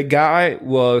 the guy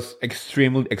was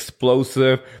extremely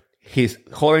explosive. His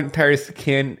whole entire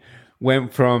skin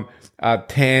went from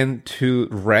tan to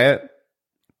red.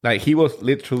 He was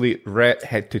literally red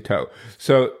head to toe.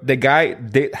 So the guy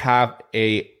did have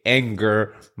a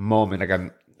anger moment,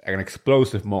 an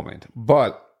explosive moment.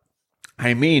 But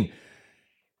I mean,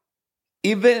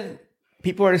 even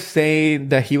people are saying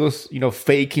that he was,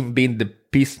 faking being the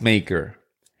peacemaker.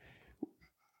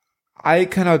 I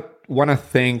kind of want to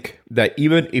think that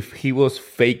even if he was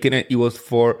faking it, it was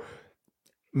for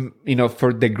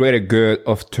the greater good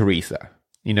of Teresa,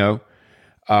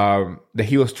 that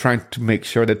he was trying to make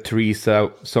sure that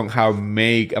Teresa somehow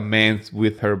make amends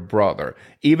with her brother,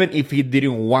 even if he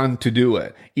didn't want to do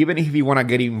it, even if he want to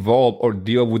get involved or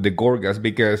deal with the Gorgas,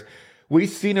 because we've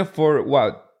seen it for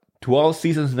 12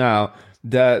 seasons now,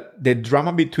 that the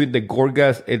drama between the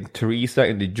Gorgas and Teresa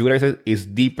and the Giudices is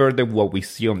deeper than what we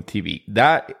see on TV.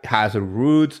 That has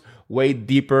roots way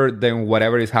deeper than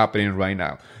whatever is happening right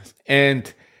now.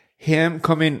 And him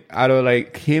coming out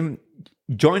of him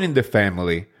joining the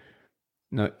family,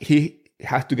 he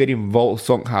has to get involved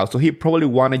somehow. So he probably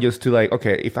wanted just to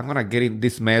okay, if I'm gonna get in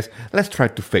this mess, let's try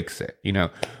to fix it,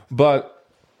 But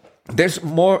there's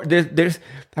more. There's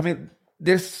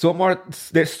so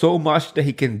much that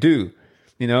he can do,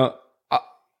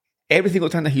 Every single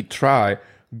time that he tried,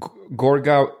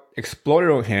 Gorga exploded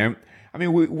on him. I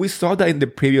mean, we saw that in the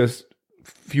previous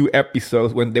few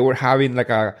episodes when they were having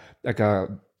a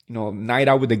night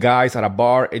out with the guys at a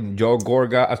bar, and Joe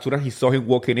Gorga, as soon as he saw him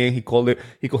walking in, he called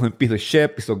him piece of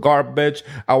shit, piece of garbage.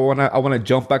 I wanna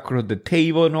jump back across the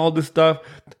table and all this stuff.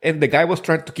 And the guy was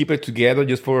trying to keep it together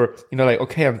just for,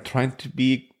 okay, I'm trying to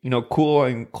be, cool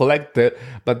and collected,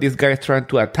 but this guy is trying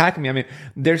to attack me. I mean,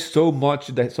 there's so much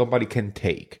that somebody can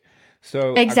take.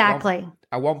 So exactly.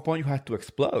 At one point you have to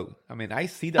explode. I mean, I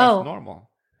see that as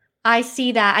normal. I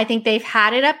see that. I think they've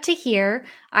had it up to here.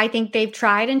 I think they've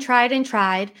tried and tried and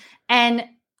tried. And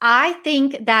I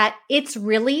think that it's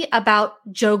really about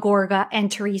Joe Gorga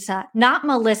and Teresa, not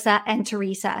Melissa and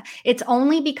Teresa. It's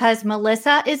only because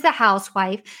Melissa is the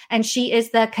housewife and she is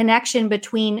the connection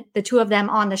between the two of them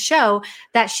on the show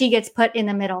that she gets put in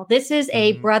the middle. This is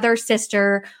a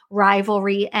brother-sister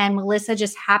rivalry, and Melissa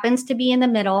just happens to be in the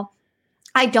middle.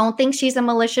 I don't think she's a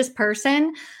malicious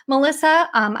person, Melissa.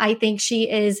 I think she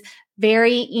is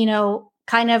very,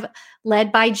 kind of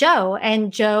led by Joe,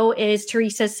 and Joe is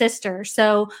Teresa's sister.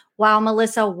 So while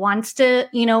Melissa wants to,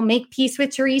 make peace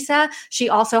with Teresa, she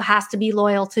also has to be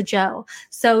loyal to Joe.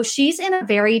 So she's in a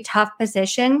very tough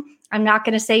position. I'm not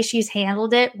going to say she's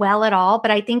handled it well at all,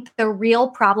 but I think the real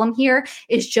problem here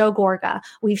is Joe Gorga.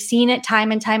 We've seen it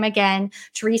time and time again.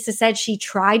 Teresa said she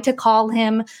tried to call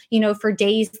him, for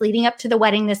days leading up to the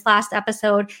wedding this last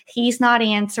episode. He's not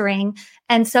answering.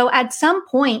 And so at some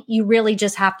point, you really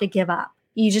just have to give up.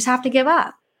 You just have to give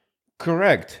up.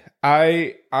 Correct.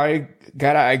 I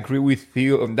gotta agree with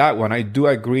you on that one. I do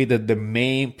agree that the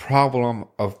main problem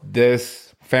of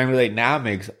this family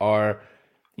dynamics are,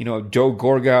 Joe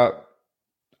Gorga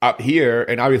up here,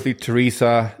 and obviously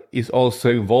Teresa is also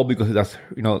involved because that's,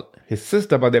 his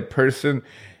sister, but the person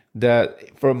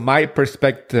that, from my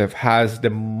perspective, has the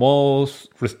most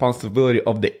responsibility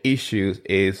of the issues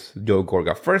is Joe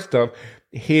Gorga. First off,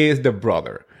 he is the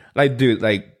brother. Like, dude,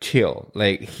 like, chill.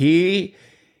 Like,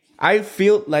 I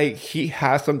feel like he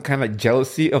has some kind of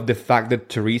jealousy of the fact that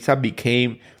Teresa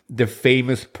became the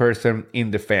famous person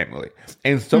in the family.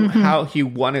 And somehow he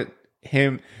wanted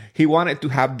to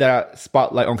have that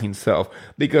spotlight on himself.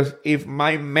 Because if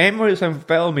my memory doesn't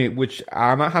fail me, which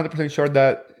I'm not 100% sure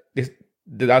that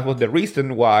was the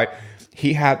reason why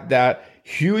he had that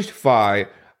huge fight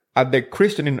at the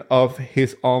christening of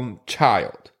his own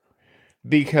child.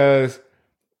 Because,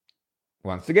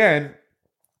 once again,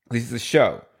 this is a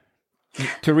show.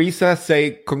 Teresa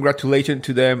say congratulations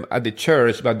to them at the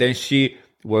church, but then she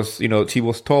was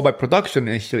told by production,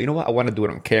 and she said, I want to do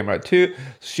it on camera too.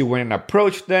 She went and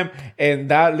approached them, and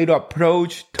that little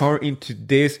approach turned into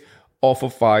this awful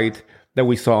fight that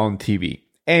we saw on TV.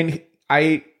 And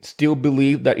I still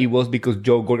believe that it was because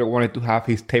Joe Gorga wanted to have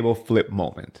his table flip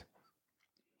moment.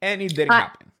 And it didn't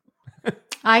happen.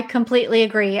 I completely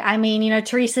agree. I mean,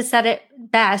 Teresa said it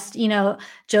best.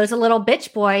 Joe's a little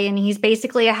bitch boy, and he's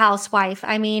basically a housewife.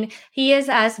 I mean, he is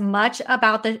as much a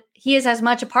part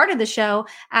of the show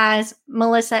as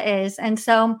Melissa is. And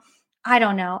so I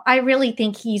don't know. I really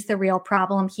think he's the real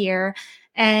problem here.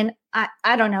 And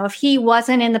I don't know, if he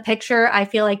wasn't in the picture, I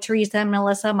feel like Teresa and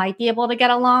Melissa might be able to get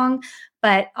along,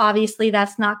 but obviously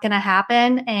that's not going to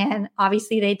happen. And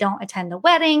obviously they don't attend the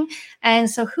wedding. And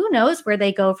so who knows where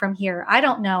they go from here? I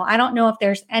don't know. I don't know if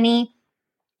there's any,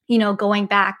 going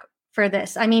back for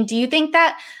this. I mean, do you think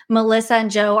that Melissa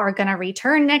and Joe are going to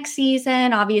return next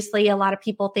season? Obviously, a lot of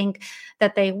people think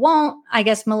that they won't. I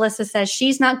guess Melissa says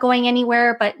she's not going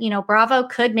anywhere, but, Bravo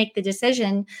could make the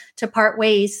decision to part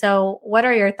ways. So what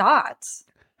are your thoughts?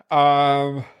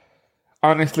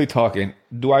 Honestly talking,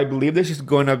 do I believe that she's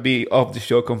going to be off the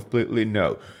show completely?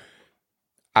 No.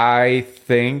 I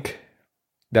think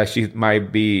that she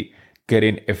might be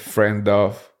getting a friend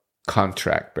of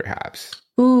contract, perhaps.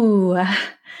 Ooh,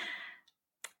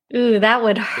 that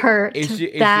would hurt. Is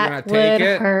she gonna take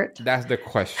it? Hurt. That's the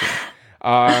question.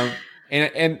 And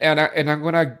I'm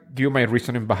gonna give my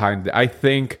reasoning behind it. I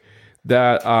think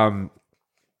that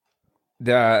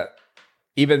that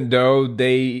even though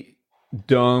they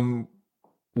don't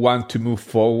want to move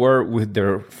forward with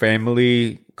their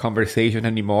family conversation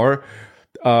anymore,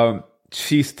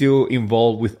 she's still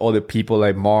involved with other people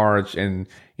like Marge and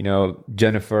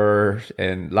Jennifer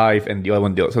and Life and the other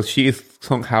one. So she is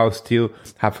somehow still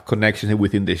have connections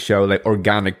within the show, like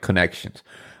organic connections.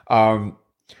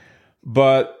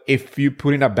 But if you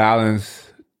put in a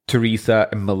balance, Teresa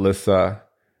and Melissa,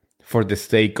 for the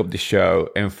sake of the show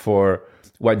and for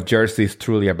what Jersey is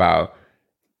truly about,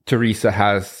 Teresa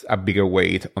has a bigger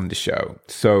weight on the show.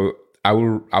 So I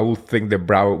will think that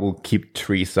Bravo will keep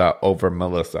Teresa over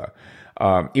Melissa.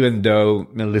 Even though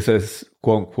Melissa's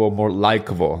quote unquote more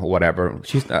likable or whatever.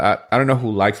 I don't know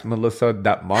who likes Melissa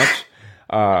that much.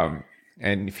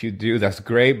 And if you do, that's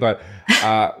great. But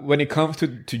when it comes to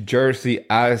Jersey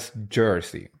as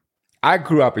Jersey, I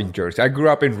grew up in Jersey. I grew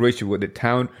up in Richwood, the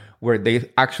town where they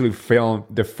actually filmed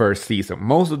the first season.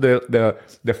 Most of the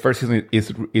first season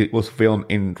it was filmed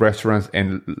in restaurants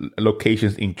and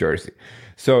locations in Jersey.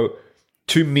 So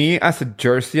to me, as a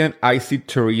Jerseyan, I see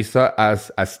Teresa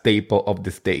as a staple of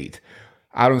the state.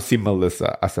 I don't see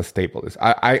Melissa as a staple.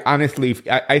 I honestly,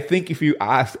 I think if you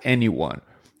ask anyone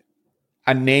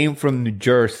a name from New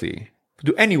Jersey,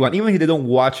 to anyone, even if they don't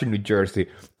watch in New Jersey,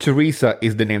 Teresa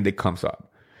is the name that comes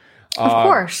up. Of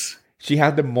course. She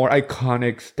has the more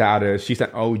iconic status. She's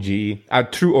an OG, a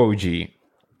true OG.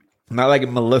 Not like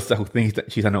Melissa, who thinks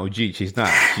that she's an OG. She's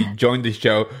not. She joined the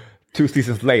show 2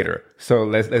 seasons later. So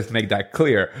let's make that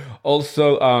clear.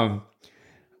 Also,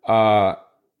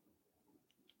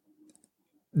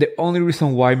 the only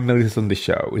reason why Melissa's on the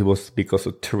show, it was because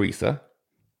of Teresa.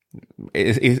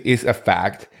 Is a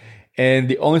fact. And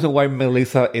the only reason why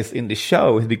Melissa is in the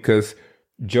show is because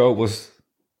Joe was,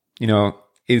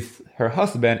 is her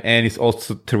husband and is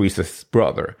also Teresa's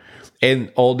brother.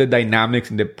 And all the dynamics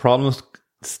and the problems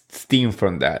stem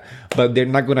from that. But they're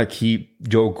not going to keep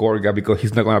Joe Gorga because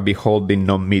he's not going to be holding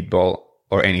no meatball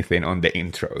or anything on the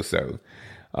intro. So,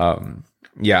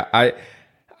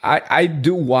 I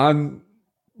do want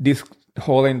this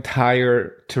whole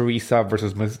entire Teresa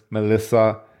versus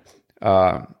Melissa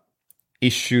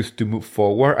issues to move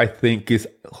forward. I think is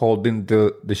holding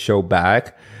the show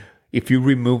back. If you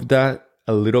remove that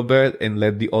a little bit and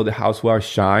let the other housewives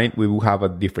shine, we will have a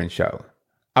different show,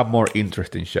 a more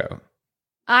interesting show.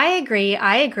 I agree.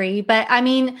 I agree. But I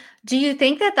mean, do you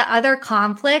think that the other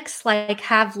conflicts like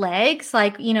have legs?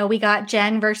 Like, we got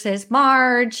Jen versus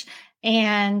Marge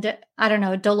and I don't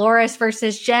know, Dolores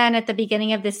versus Jen at the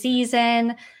beginning of the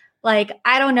season. Like,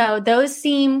 I don't know.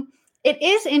 It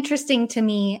is interesting to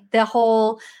me, the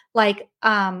whole like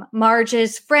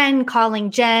Marge's friend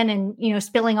calling Jen and,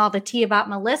 spilling all the tea about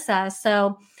Melissa.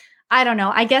 So I don't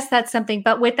know. I guess that's something.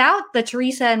 But without the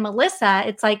Teresa and Melissa,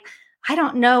 it's like, I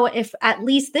don't know if at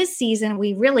least this season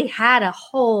we really had a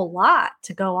whole lot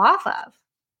to go off of.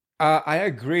 I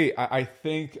agree. I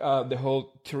think the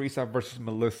whole Teresa versus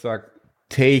Melissa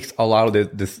takes a lot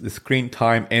of the screen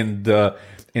time and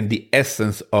the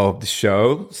essence of the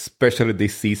show, especially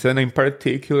this season in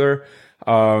particular.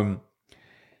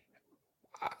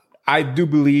 I do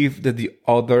believe that the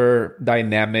other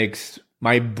dynamics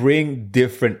might bring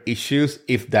different issues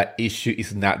if that issue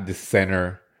is not the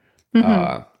center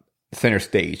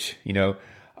stage,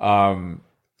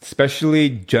 especially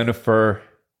Jennifer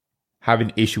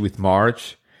having issue with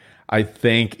Marge. I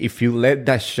think if you let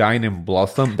that shine and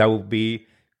blossom, that would be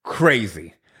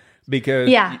crazy. Because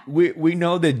we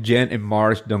know that Jen and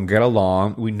Marge don't get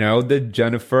along. We know that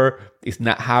Jennifer is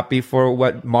not happy for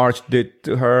what Marge did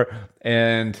to her.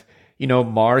 And,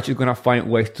 Marge is going to find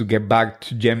ways to get back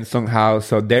to Jen somehow.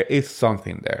 So there is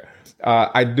something there.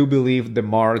 I do believe that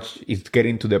Marge is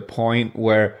getting to the point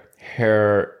where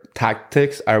her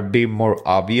tactics are being more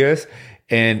obvious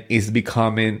and is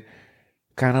becoming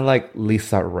kind of like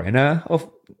Lisa Rinna of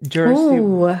Jersey.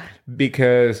 Ooh.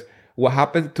 Because what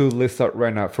happened to Lisa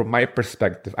Rinna, from my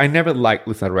perspective, I never liked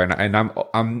Lisa Rinna,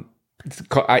 and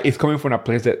it's coming from a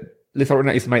place that Lisa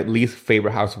Rinna is my least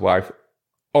favorite housewife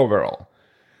overall.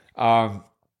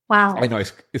 Wow. I know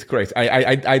it's crazy.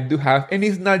 I do have, and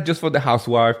it's not just for the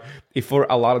housewife, it's for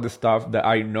a lot of the stuff that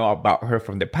I know about her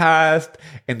from the past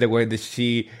and the way that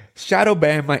she shadow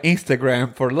banned my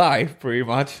Instagram for life, pretty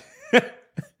much.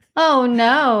 Oh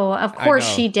no, of course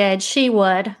she did. She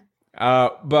would.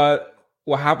 But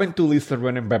what happened to Lisa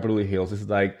Rinna in Beverly Hills is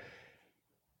like,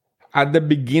 at the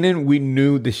beginning, we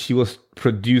knew that she was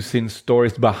producing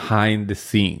stories behind the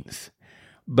scenes.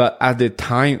 But as the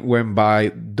time went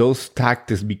by, those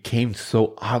tactics became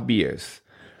so obvious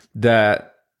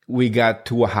that we got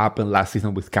to what happened last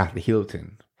season with Kathy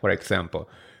Hilton, for example.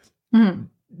 Mm-hmm.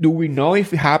 Do we know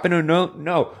if it happened or no?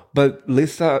 No. But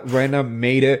Lisa Rinna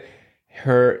made it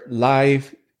her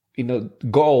life,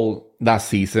 goal last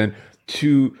season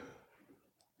to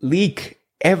leak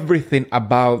everything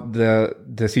about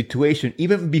the situation,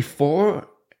 even before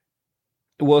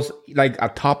it was like a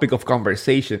topic of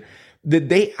conversation. The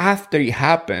day after it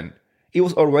happened, it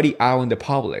was already out in the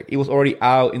public. It was already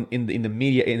out in the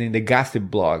media and in the gossip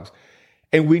blogs.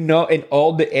 And we know, and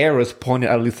all the arrows pointed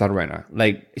at Lisa Rinna.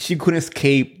 Like, she couldn't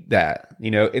escape that,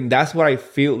 and that's what I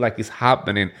feel like is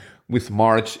happening with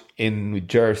Marge in New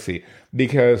Jersey.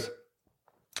 Because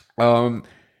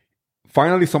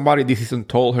finally somebody this season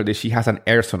told her that she has an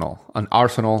arsenal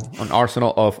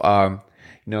of,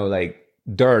 like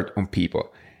dirt on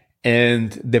people.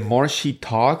 And the more she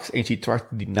talks and she tries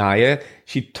to deny it,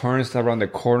 she turns around the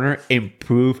corner and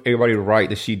prove everybody right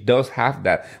that she does have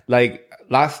that. Like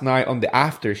last night on the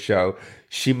after show,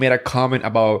 she made a comment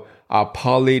about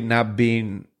Paulie not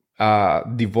being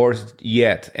divorced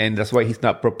yet, and that's why he's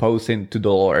not proposing to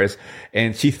Dolores.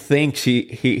 And she thinks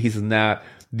he's not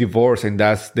divorced, and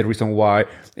that's the reason why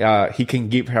he can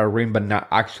give her a ring but not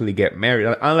actually get married.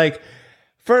 I'm like,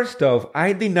 first off,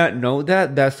 I did not know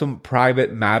that. That's some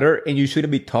private matter, and you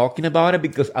shouldn't be talking about it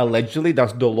because allegedly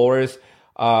that's Dolores,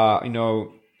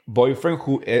 boyfriend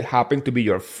who happened to be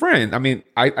your friend. I mean,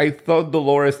 I thought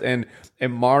Dolores and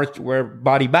Marge were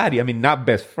buddy. I mean, not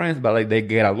best friends, but like they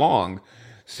get along.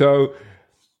 So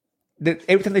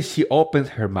every time that she opens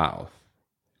her mouth,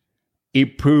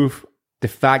 it proves the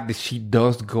fact that she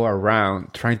does go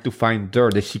around trying to find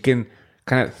dirt that she can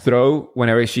kind of throw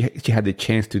whenever she had the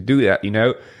chance to do that,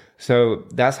 So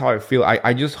that's how I feel.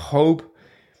 I just hope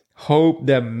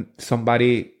that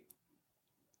somebody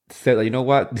said, like, you know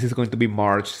what, this is going to be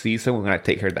March season. We're going to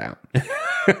take her down.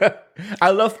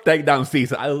 I love takedown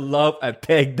season. I love a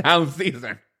takedown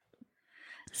season.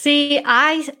 See,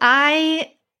 I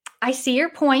see your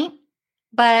point,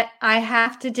 but I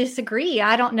have to disagree.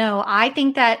 I don't know. I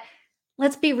think that,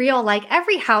 let's be real, like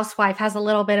every housewife has a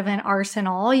little bit of an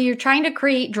arsenal. You're trying to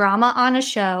create drama on a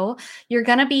show. You're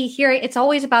going to be hearing, it's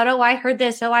always about, oh, I heard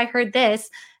this. Oh, I heard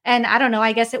this. And I don't know,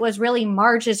 I guess it was really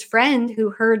Marge's friend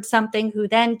who heard something who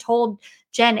then told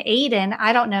Jen Aydin.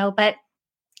 I don't know, but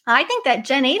I think that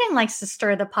Jen Aiden likes to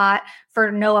stir the pot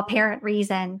for no apparent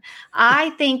reason.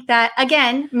 I think that,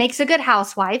 again, makes a good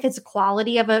housewife. It's a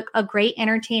quality of a great,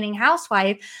 entertaining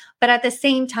housewife. But at the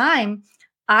same time,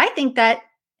 I think that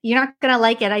you're not going to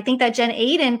like it. I think that Jen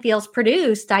Aiden feels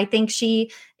produced. I think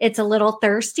it's a little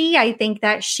thirsty. I think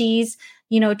that she's,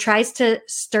 tries to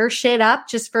stir shit up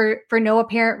just for no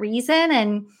apparent reason.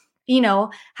 And,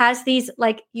 has these,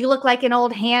 like, you look like an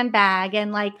old handbag,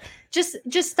 and like, just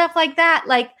stuff like that.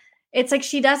 Like, it's like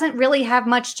she doesn't really have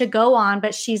much to go on,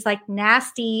 but she's like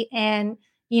nasty, and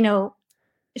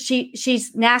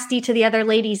she's nasty to the other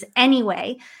ladies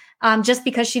anyway, just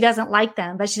because she doesn't like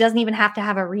them, but she doesn't even have to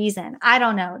have a reason. I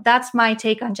don't know. That's my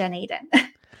take on Jen Aiden.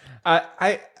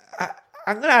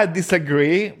 I'm gonna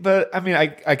disagree, but I mean,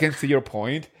 I can see your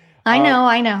point. I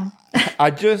know.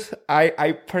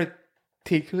 I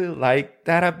particularly like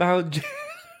that about Jen.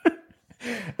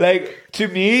 Like, to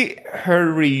me,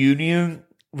 her reunion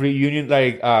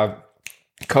like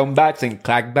comebacks and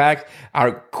clackbacks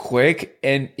are quick,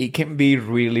 and it can be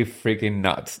really freaking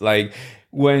nuts. Like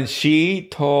when she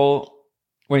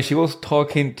was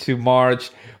talking to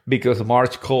Marge, because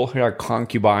Marge called her a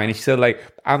concubine, she said, like,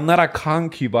 I'm not a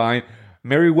concubine,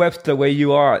 Mary Webster, the way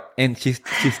you are. And she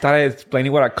started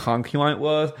explaining what a concubine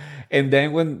was. And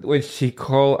then when she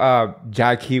called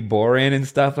Jackie boring and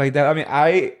stuff like that, I mean,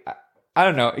 I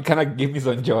don't know, it kind of gave me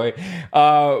some joy.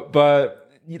 But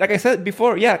like I said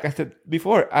before,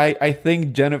 I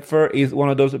think Jennifer is one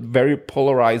of those very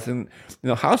polarizing,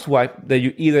 housewife that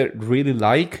you either really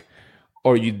like,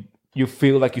 or you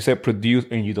feel, like you said, produced,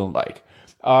 and you don't like.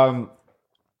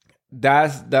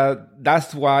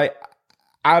 That's why,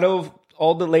 out of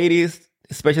all the ladies,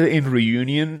 especially in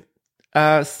reunion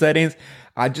settings,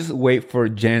 I just wait for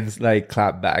Jen's like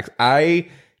clapbacks. I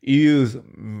use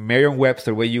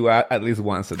Merriam-Webster where you at least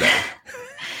once a day.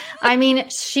 I mean,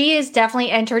 she is definitely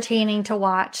entertaining to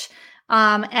watch.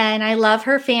 And I love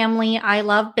her family. I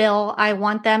love Bill. I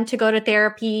want them to go to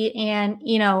therapy and,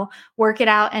 work it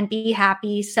out and be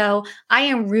happy. So I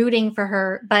am rooting for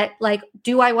her. But like,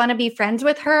 do I want to be friends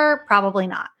with her? Probably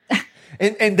not.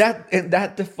 And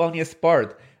that's the funniest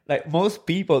part. Like, most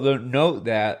people don't know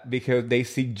that because they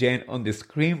see Jen on the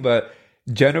screen, but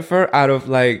Jennifer, out of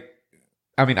like,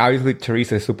 I mean, obviously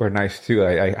Teresa is super nice too.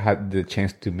 I had the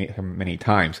chance to meet her many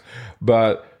times,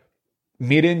 but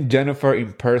meeting Jennifer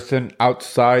in person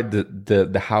outside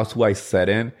the housewife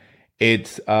setting,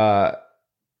 it's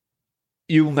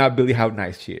you will not believe how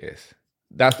nice she is.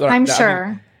 That's what I'm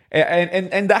sure.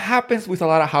 And that happens with a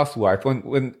lot of housewives.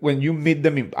 When you meet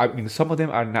them, I mean, some of them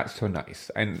are not so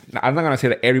nice. And I'm not gonna say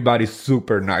that everybody's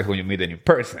super nice when you meet them in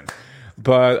person,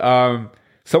 but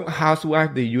some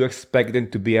housewives that you expect them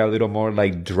to be a little more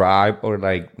like dry or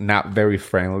like not very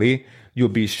friendly, you'll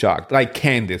be shocked. Like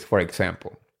Candace, for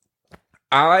example.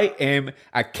 I am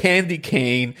a candy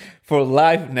cane for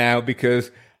life now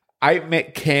because I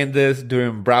met Candace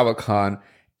during BravoCon,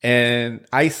 and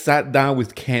I sat down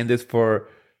with Candace for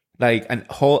like a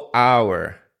whole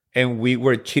hour, and we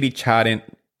were chitty-chatting,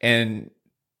 and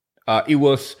it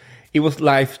was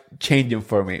life changing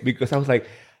for me, because I was like,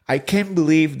 I can't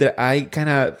believe that I kind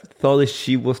of thought that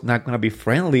she was not going to be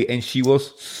friendly, and she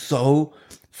was so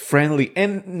friendly,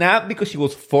 and not because she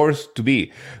was forced to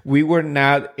be. We were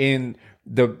not under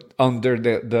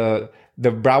the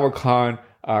BravoCon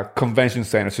convention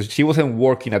center, so she wasn't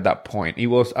working at that point. It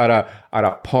was at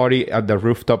a party, at the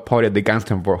rooftop party at the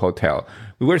Ganstenburg Hotel.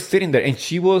 We were sitting there, and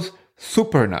she was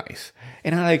super nice.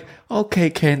 And I'm like,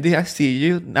 okay, Candy, I see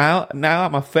you now. Now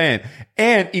I'm a fan,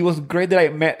 and it was great that I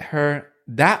met her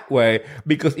that way,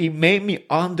 because it made me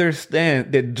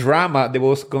understand the drama that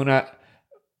was gonna,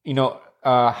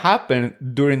 happen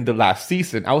during the last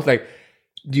season. I was like,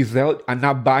 Giselle, I'm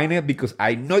not buying it because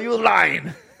I know you're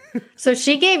lying. So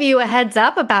she gave you a heads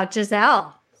up about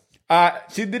Giselle.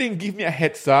 She didn't give me a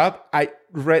heads up. I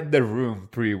read the room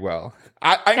pretty well.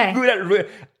 I'm good at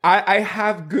reading. I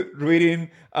have good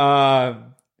reading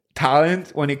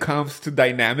talent when it comes to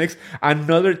dynamics.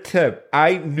 Another tip,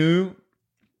 I knew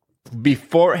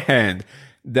beforehand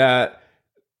that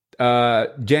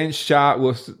Jen Shah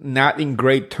was not in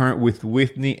great terms with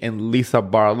Whitney and Lisa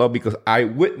Barlow, because I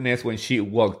witnessed when she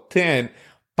walked in,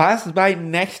 passed by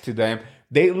next to them.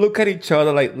 They look at each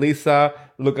other, like Lisa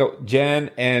look at Jen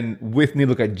and Whitney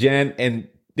look at Jen, and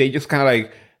they just kind of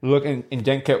like look, and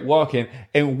Jen kept walking,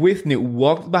 and Whitney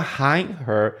walked behind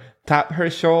her, tapped her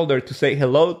shoulder to say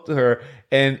hello to her,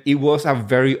 and it was a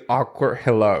very awkward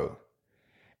hello.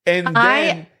 And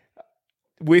then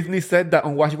Whitney said that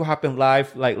on Watch What Happened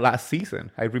Live, like last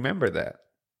season. I remember that.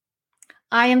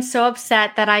 I am so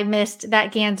upset that I missed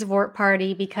that Gansevoort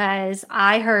party because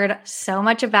I heard so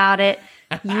much about it.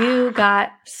 You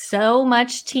got so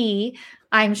much tea.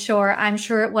 I'm sure.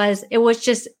 It was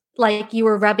just like you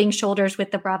were rubbing shoulders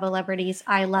with the Bravo celebrities.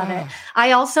 I love it.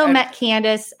 I also met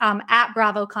Candace at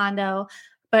Bravo Condo,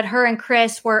 but her and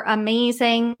Chris were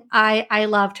amazing. I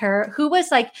loved her. Who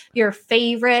was like your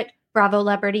favorite Bravo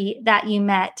celebrity that you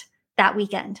met that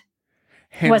weekend?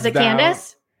 Was it down,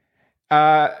 Candace?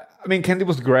 I mean, Candy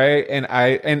was great,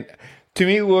 and to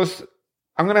me it was.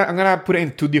 I'm gonna put it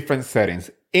in two different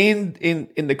settings. In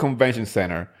the convention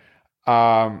center,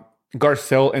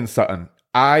 Garcelle and Sutton.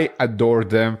 I adore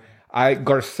them.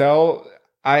 Garcelle,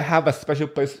 I have a special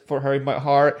place for her in my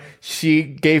heart. She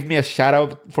gave me a shout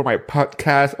out for my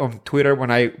podcast on Twitter when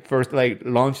I first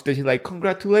launched it. She's like,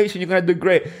 "Congratulations, you're gonna do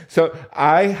great." So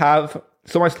I have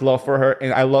so much love for her,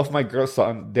 and I love my girl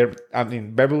Sutton.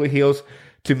 Beverly Hills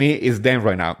to me is them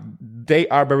right now. They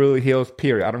are Beverly Hills,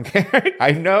 period. I don't care.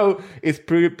 I know it's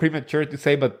pretty premature to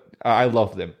say, but I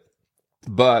love them.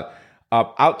 But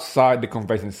outside the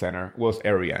convention center was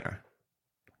Ariana.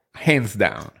 Hands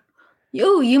down.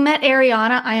 You met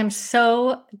Ariana. I am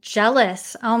so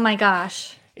jealous. Oh my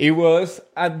gosh. It was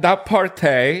at that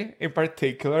party in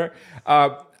particular.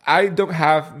 I don't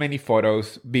have many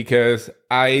photos because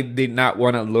I did not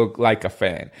want to look like a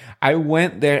fan. I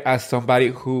went there as somebody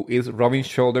who is rubbing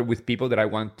shoulder with people that I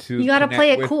want to. You got to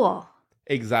play it cool.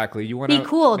 Exactly. You want to be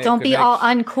cool. Don't be all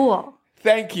uncool.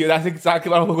 Thank you. That's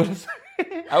exactly what I was going to say.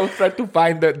 I was trying to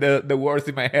find the words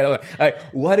in my head. Like,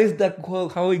 what is that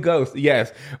quote? How it goes?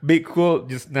 Yes, be cool,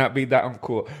 just not be that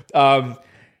uncool.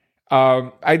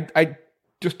 I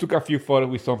just took a few photos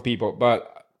with some people,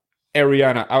 but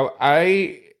Ariana,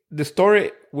 the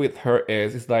story with her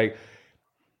is like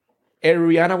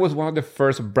Ariana was one of the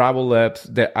first Bravo Labs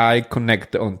that I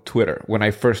connected on Twitter when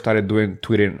I first started doing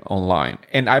tweeting online.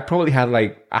 And I probably had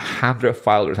like 100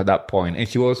 followers at that point. And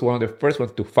she was one of the first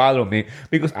ones to follow me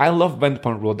because I love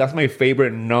Vanderpump Rules. That's my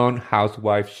favorite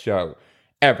non-housewife show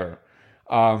ever.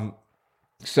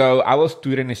 So I was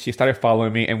tweeting and she started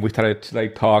following me and we started to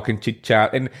like talk and chit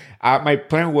chat. And my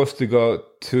plan was to go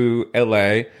to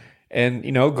LA and,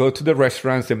 go to the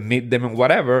restaurants and meet them and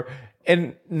whatever.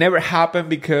 And never happened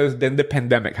because then the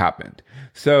pandemic happened.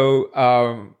 So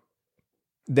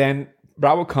then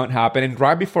BravoCon happened. And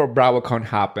right before BravoCon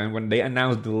happened, when they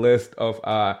announced the list of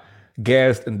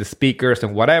guests and the speakers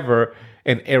and whatever,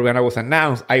 and Ariana was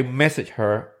announced, I messaged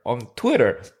her on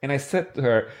Twitter. And I said to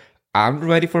her, I'm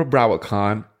ready for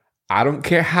BravoCon. I don't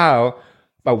care how,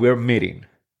 but we're meeting.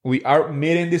 We are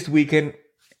meeting this weekend.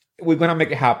 We're going to make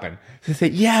it happen. She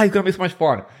said, yeah, it's going to be so much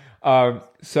fun.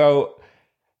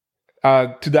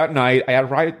 To that night, I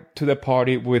arrived to the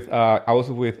party with, I was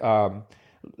with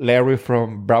Larry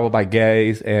from Bravo by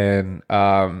Gays, and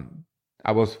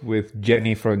I was with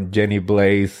Jenny from Jenny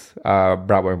Blaze,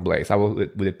 Bravo and Blaze. I was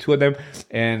with the two of them,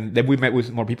 and then we met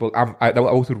with more people. I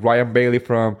was with Ryan Bailey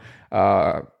from,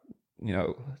 So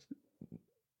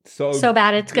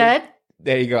Bad It's Good.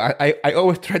 There you go. I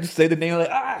always try to say the name like,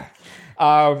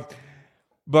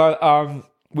 but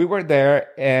we were there,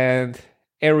 and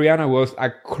Ariana was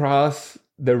across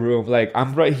the room. Like,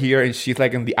 I'm right here and she's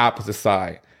like on the opposite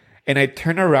side. And I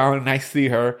turn around and I see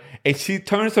her and she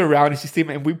turns around and she sees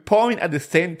me and we point at the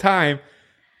same time.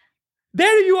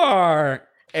 There you are.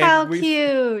 And how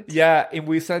cute. Yeah. And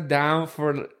we sat down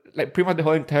for like pretty much the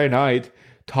whole entire night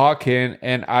talking.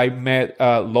 And I met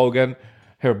Logan,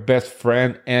 her best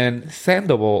friend, and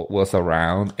Sandoval was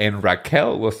around and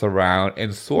Raquel was around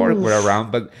and Sword were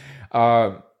around. But,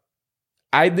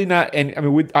 I did not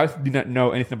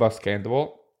know anything about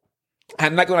Scandal.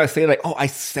 I'm not going to say like, oh, I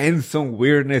sense some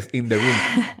weirdness in the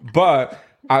room. But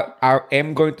I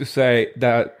am going to say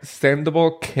that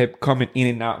Sandoval kept coming in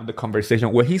and out of the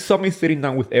conversation. When he saw me sitting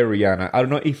down with Ariana, I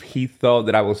don't know if he thought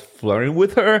that I was flirting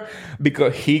with her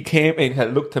because he came and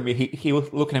had looked at me. He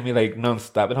was looking at me like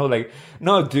nonstop. And I was like,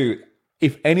 no, dude,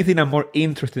 if anything, I'm more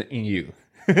interested in you.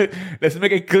 Let's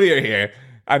make it clear here.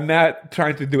 I'm not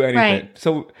trying to do anything. Right.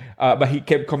 So, but he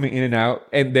kept coming in and out.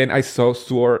 And then I saw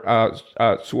Sword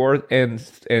and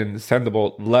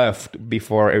Sandoval left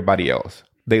before everybody else.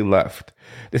 They left.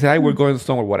 They said, hey, we're going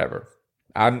somewhere, whatever.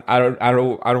 I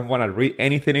don't want to read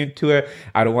anything into it.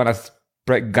 I don't want to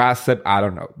spread gossip. I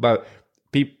don't know. But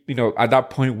people, at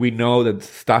that point, we know that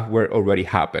stuff were already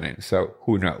happening. So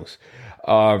who knows?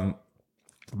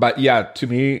 But yeah, to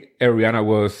me, Ariana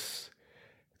was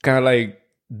kind of like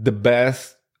the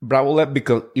best Bravo Lab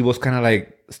because it was kind of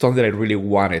like something that I really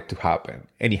wanted to happen,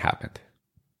 and it happened.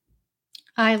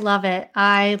 I love it.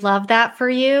 I love that for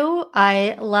you.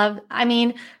 I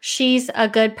mean, she's a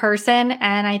good person.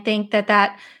 And I think that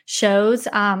that shows,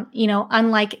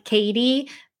 unlike Katie,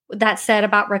 that said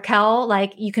about Raquel,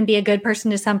 like you can be a good person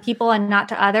to some people and not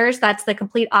to others. That's the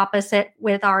complete opposite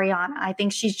with Ariana. I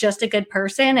think she's just a good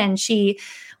person. And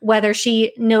whether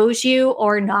she knows you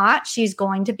or not, she's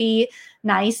going to be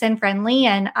nice and friendly.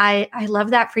 And I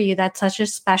love that for you. That's such a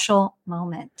special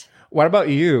moment. What about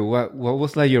you? What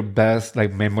was like your best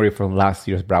like memory from last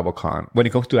year's BravoCon when it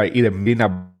comes to like either meeting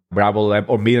a Bravo Lab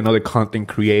or meeting another content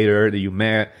creator that you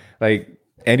met? Like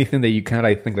anything that you kind of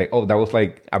like think like, oh, that was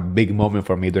like a big moment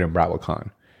for me during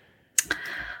BravoCon.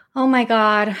 Oh my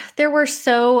God, there were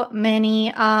so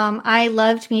many. I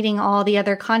loved meeting all the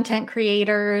other content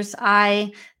creators.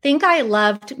 I think I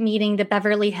loved meeting the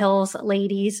Beverly Hills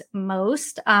ladies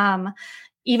most,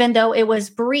 even though it was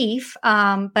brief.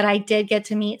 But I did get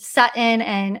to meet Sutton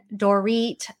and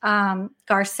Dorit,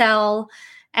 Garcelle,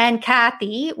 and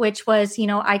Kathy, which was,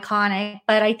 iconic.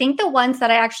 But I think the ones that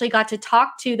I actually got to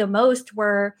talk to the most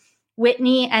were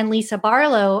Whitney and Lisa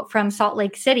Barlow from Salt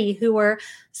Lake City, who were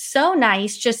so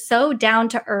nice, just so down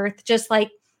to earth, just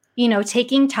like,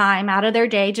 taking time out of their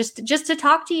day just to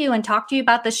talk to you and talk to you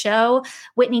about the show.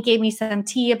 Whitney gave me some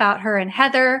tea about her and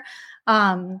Heather.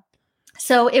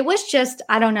 So it was just,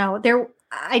 I don't know,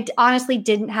 I honestly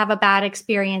didn't have a bad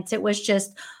experience. It was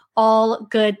just all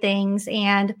good things.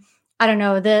 And I don't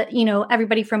know,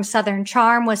 everybody from Southern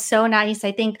Charm was so nice.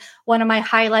 I think one of my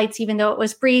highlights, even though it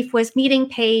was brief, was meeting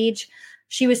Paige.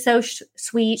 She was so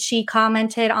sweet. She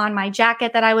commented on my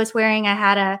jacket that I was wearing. I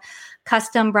had a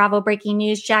custom Bravo Breaking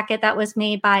News jacket that was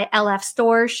made by LF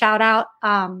Stores. Shout out.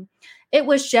 It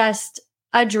was just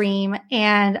a dream,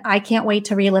 and I can't wait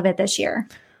to relive it this year.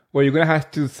 Well, you're going to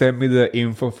have to send me the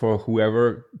info for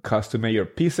whoever custom made your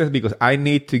pieces because I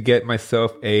need to get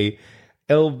myself a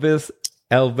Elvis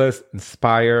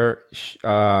inspired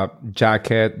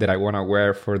jacket that I want to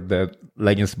wear for the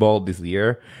Legends Ball this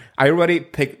year. I already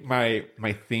picked my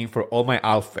theme for all my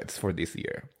outfits for this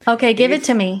year. Okay, give it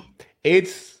to me.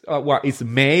 It's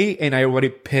May, and I already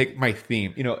picked my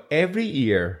theme. Every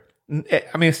year,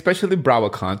 I mean, especially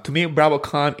BravoCon. To me,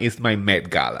 BravoCon is my Met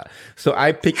Gala. So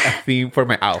I pick a theme for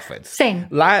my outfits. Same.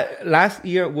 Last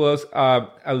year was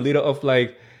a little of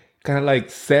like, kind of like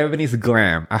 70s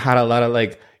glam. I had a lot of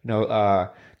like, kind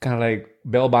of like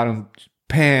bell-bottom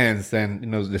pants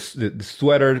and, the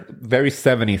sweater, very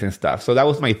 70s and stuff. So that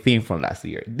was my theme from last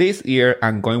year. This year,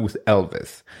 I'm going with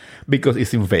Elvis because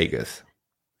it's in Vegas.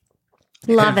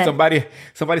 Love it.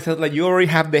 Somebody says like, you already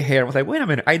have the hair. I was like, wait a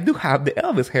minute, I do have the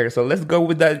Elvis hair. So let's go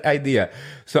with that idea.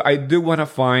 So I do want to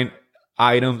find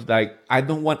items like, I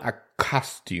don't want a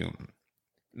costume.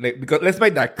 Because let's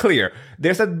make that clear.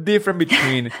 There's a difference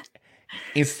between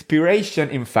inspiration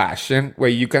in fashion, where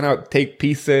you kind of take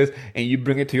pieces and you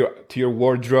bring it to your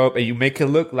wardrobe and you make it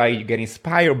look like you get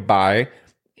inspired by,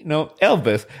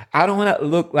 Elvis. I don't want to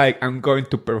look like I'm going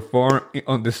to perform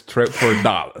on the strip for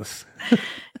dollars.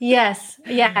 Yes.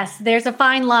 There's a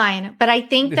fine line, but I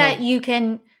think that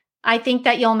I think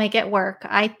that you'll make it work.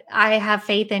 I have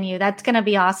faith in you. That's going to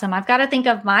be awesome. I've got to think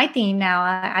of my theme now.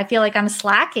 I feel like I'm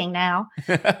slacking now.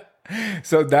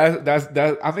 So that's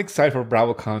I'm excited for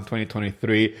BravoCon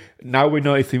 2023. Now we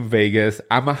know it's in Vegas.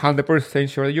 I'm 100%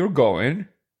 sure that you're going.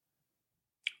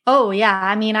 Oh yeah.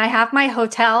 I mean, I have my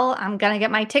hotel. I'm going to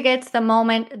get my tickets the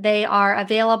moment they are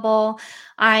available.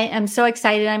 I am so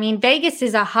excited. I mean, Vegas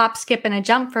is a hop, skip, and a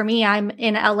jump for me. I'm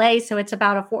in LA, so it's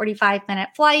about a 45-minute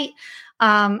flight.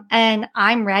 And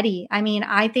I'm ready. I mean,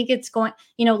 I think it's going,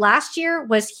 last year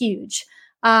was huge.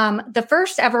 The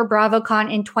first ever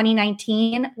BravoCon in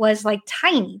 2019 was like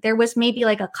tiny. There was maybe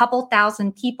like a couple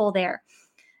thousand people there.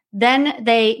 Then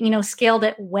they, scaled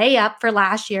it way up for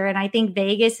last year. And I think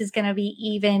Vegas is going to be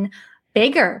even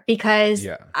bigger because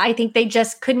I think they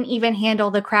just couldn't even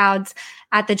handle the crowds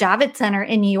at the Javits Center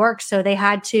in New York. So they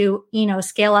had to,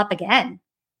 scale up again.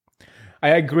 I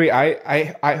agree.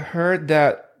 I heard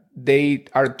that they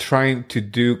are trying to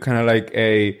do kind of like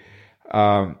a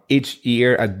each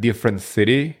year a different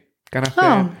city kind of thing.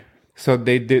 Oh. So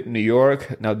they did New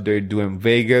York. Now they're doing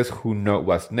Vegas. Who knows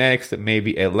what's next?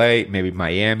 Maybe LA, maybe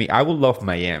Miami. I would love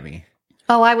Miami.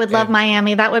 Oh, I would love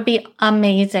Miami. That would be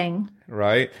amazing.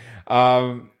 Right.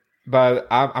 But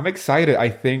I'm excited. I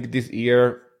think this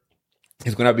year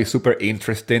is going to be super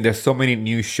interesting. There's so many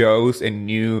new shows and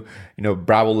new,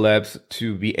 Bravo Labs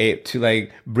to be able to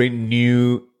like bring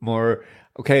new, more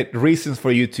okay, reasons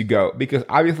for you to go. Because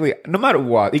obviously, no matter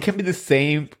what, it can be the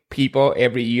same people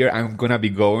every year I'm gonna be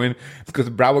going, because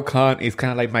BravoCon is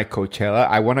kind of like my Coachella.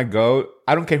 I wanna go.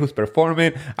 I don't care who's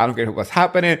performing. I don't care what's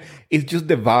happening. It's just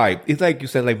the vibe. It's like you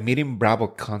said, like meeting Bravo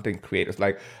content creators.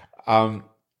 Like,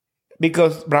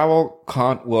 because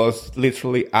BravoCon was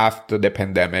literally after the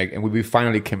pandemic, and we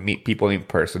finally can meet people in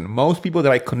person. Most people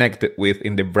that I connected with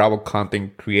in the Bravo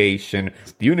content creation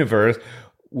universe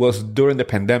was during the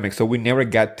pandemic, so we never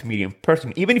got to meet in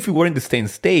person. Even if we were in the same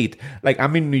state, like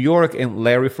I'm in New York and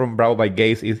Larry from Bravo by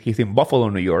Gaze he's in Buffalo,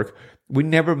 New York. We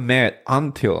never met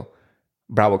until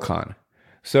BravoCon.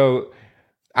 So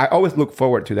I always look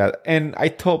forward to that. And I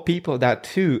told people that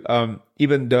too,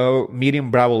 even though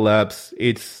meeting Bravo Labs,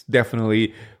 it's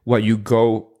definitely what you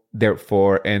go there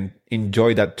for and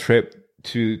enjoy that trip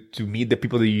to meet the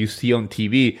people that you see on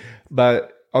TV.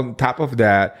 But on top of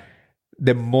that,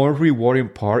 the more rewarding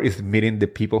part is meeting the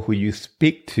people who you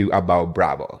speak to about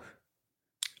Bravo.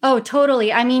 Oh,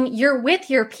 totally. I mean, you're with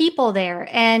your people there.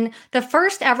 And the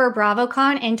first ever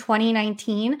BravoCon in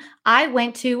 2019, I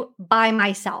went to by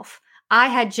myself. I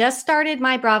had just started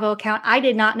my Bravo account. I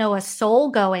did not know a soul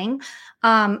going.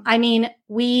 I mean,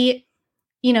 it's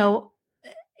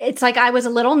like I was a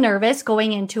little nervous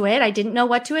going into it. I didn't know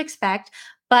what to expect,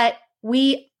 but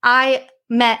I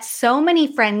met so many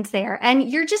friends there,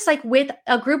 and you're just like with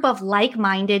a group of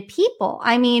like-minded people.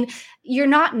 I mean, you're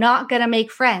not going to make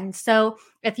friends. So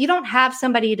if you don't have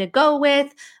somebody to go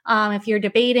with, if you're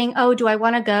debating, oh, do I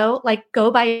want to go? Like, go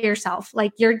by yourself.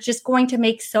 Like, you're just going to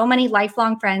make so many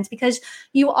lifelong friends because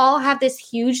you all have this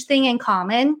huge thing in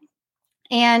common.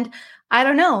 And I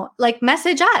don't know, like,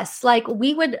 message us. Like,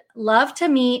 we would love to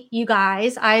meet you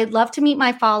guys. I'd love to meet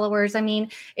my followers. I mean,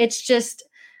 it's just,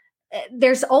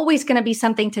 there's always going to be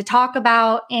something to talk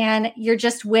about, and you're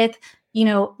just with,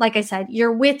 like I said,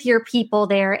 you're with your people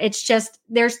there. It's just,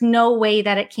 there's no way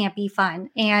that it can't be fun.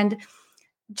 And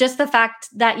just the fact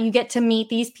that you get to meet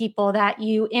these people that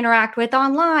you interact with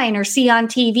online or see on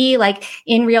TV, like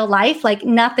in real life, like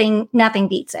nothing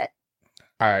beats it.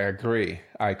 I agree.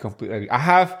 I completely agree. I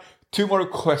have two more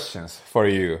questions for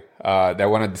you that I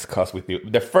want to discuss with you.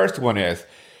 The first one is,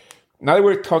 now that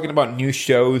we're talking about new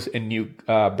shows and new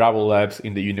Bravo Labs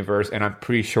in the universe, and I'm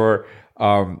pretty sure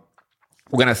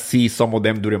we're gonna see some of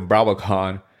them during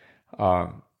BravoCon.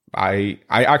 I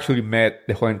actually met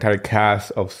the whole entire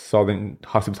cast of Southern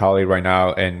Hospitality right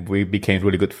now, and we became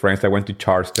really good friends. I went to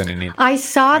Charleston, and I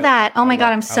saw that. Oh my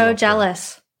God, I'm so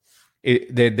jealous.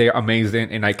 They're amazing,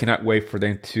 and I cannot wait for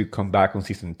them to come back on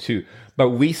season 2.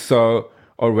 But we saw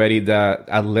already that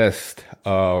a list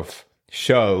of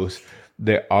shows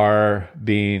that are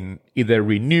being either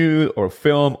renewed or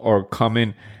filmed or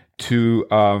coming to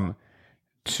come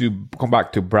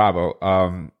back to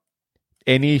Bravo.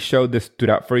 Any show that stood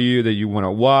out for you that you want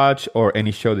to watch, or any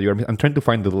show that I'm trying to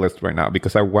find the list right now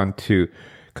because I want to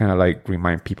kind of like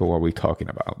remind people what we're talking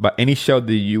about. But any show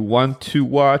that you want to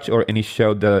watch, or any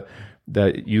show that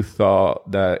you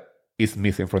thought that is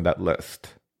missing from that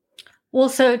list? Well,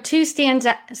 so two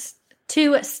standouts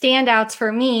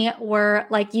for me were,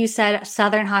 like you said,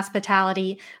 Southern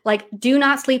Hospitality. Like, do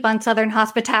not sleep on Southern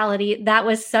Hospitality. That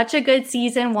was such a good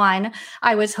season 1.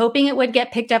 I was hoping it would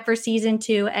get picked up for season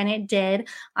 2, and it did.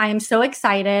 I am so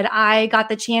excited. I got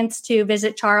the chance to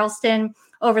visit Charleston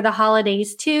over the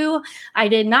holidays too. I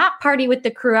did not party with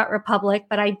the crew at Republic,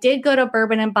 but I did go to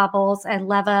Bourbon and Bubbles, and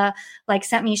Leva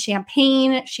sent me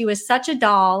champagne. She was such a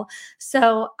doll.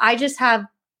 So I just have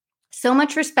so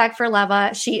much respect for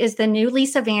Leva. She is the new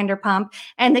Lisa Vanderpump,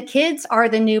 and the kids are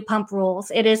the new Pump Rules.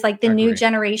 It is like the new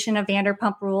generation of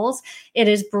Vanderpump Rules. It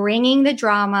is bringing the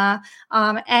drama.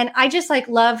 And I just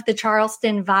love the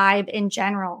Charleston vibe in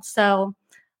general. So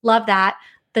love that.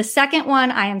 The second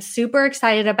one I am super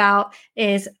excited about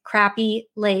is Crappie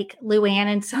Lake,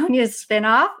 Luann and Sonia's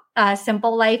spinoff,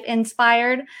 Simple Life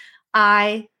inspired.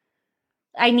 I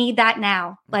need that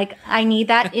now. I need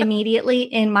that immediately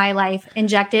in my life.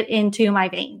 Inject it into my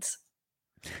veins.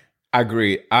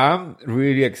 Agree. I'm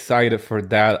really excited for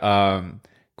that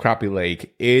Crappie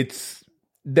Lake. It's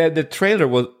the trailer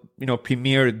was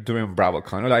premiered during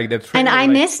BravoCon. The trailer, and I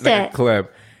missed it. A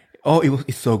clip. Oh,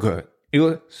 it's so good. It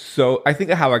was so. I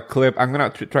think I have a clip. I'm gonna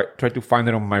try to find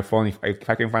it on my phone if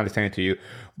I can find it, send it to you.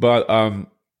 But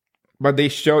they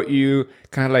showed you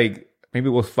kind of maybe it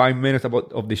was 5 minutes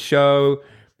of the show,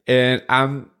 and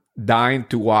I'm dying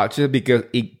to watch it because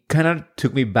it kind of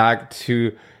took me back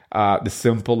to The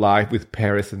Simple Life with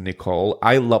Paris and Nicole.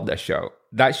 I love that show.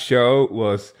 That show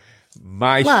was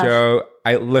my show.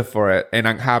 I live for it, and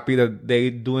I'm happy that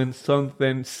they're doing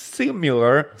something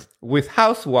similar with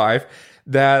Housewife.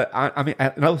 That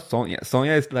I know Sonia.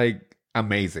 Sonia is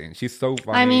amazing. She's so I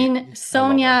funny. mean, I love her.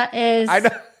 Sonia is. I know.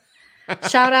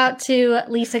 Shout out to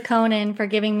Lisa Conan for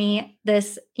giving me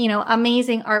this,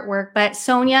 amazing artwork. But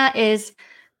Sonia is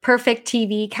perfect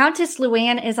TV. Countess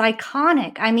Luann is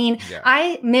iconic. I mean, Yeah.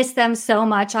 I miss them so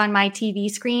much on my TV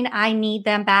screen. I need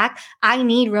them back. I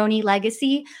need Roni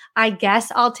Legacy. I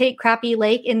guess I'll take Crappy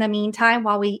Lake in the meantime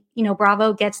while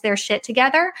Bravo gets their shit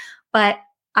together. But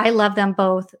I love them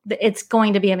both. It's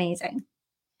going to be amazing.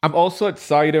 I'm also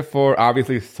excited for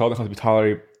obviously Southern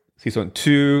Hospitality season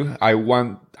 2. I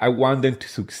want them to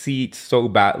succeed so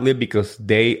badly because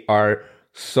they are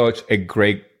such a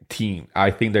great team.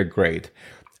 I think they're great.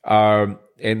 And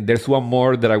there's one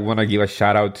more that I want to give a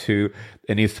shout out to,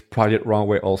 and it's Project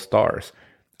Runway All Stars.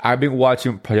 I've been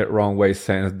watching Project Runway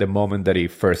since the moment that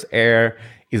it first aired.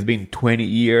 It's been 20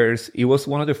 years. It was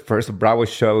one of the first Bravo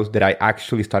shows that I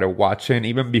actually started watching,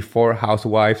 even before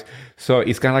Housewives. So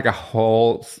it's kind of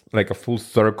like a full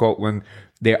circle when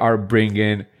they are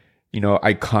bringing,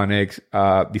 iconic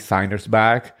designers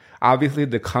back. Obviously,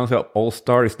 the concept of All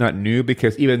Star is not new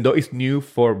because even though it's new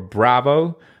for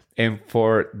Bravo and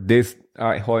for this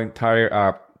whole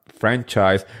entire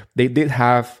franchise, they did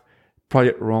have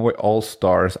Project Runway All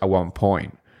Stars at one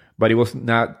point, but it was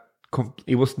not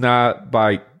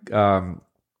by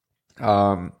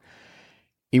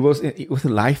it was a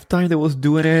Lifetime that was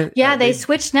doing it. Yeah, they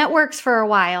switched networks for a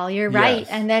while. You're right. Yes.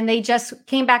 And then they just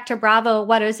came back to Bravo.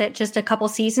 What was it? Just a couple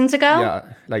seasons ago?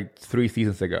 Yeah, like 3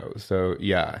 seasons ago. So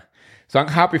yeah. So I'm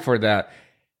happy for that.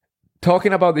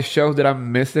 Talking about the shows that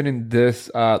I'm missing in this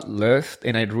list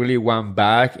and I really want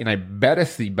back and I better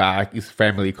see back is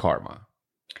Family Karma.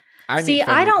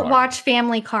 I don't watch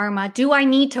Family Karma. Do I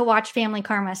need to watch Family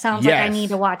Karma? Sounds like I need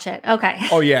to watch it. Okay.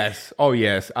 Oh, yes.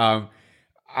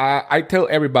 I tell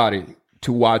everybody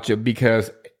to watch it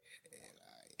because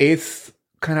it's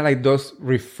kind of like those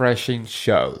refreshing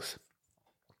shows.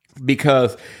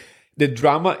 Because the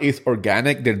drama is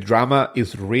organic. The drama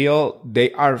is real.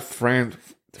 They are friends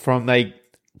from like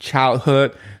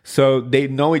childhood. So they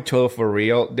know each other for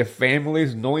real. The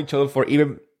families know each other for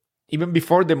even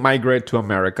before they migrate to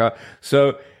America.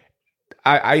 So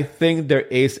I think there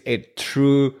is a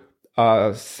true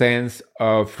sense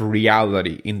of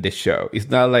reality in the show. It's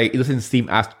not like, it doesn't seem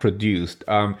as produced.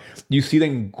 You see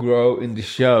them grow in the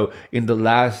show. In the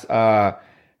last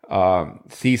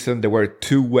season, there were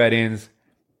 2 weddings.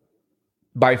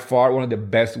 By far, one of the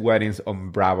best weddings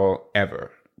on Bravo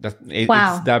ever.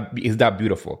 Wow. It's that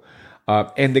beautiful.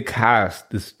 And the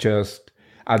cast is just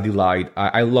a delight.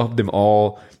 I love them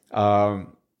all.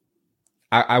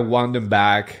 I want them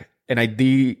back, and I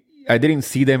didn't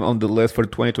see them on the list for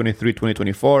 2023,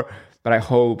 2024, but I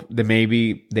hope that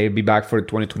maybe they'll be back for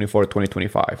 2024,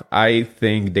 2025. I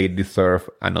think they deserve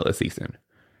another season.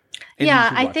 And yeah,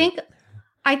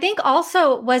 I think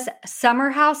also was Summer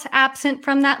House absent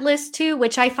from that list too,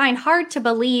 which I find hard to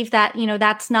believe that,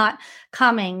 that's not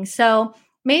coming. So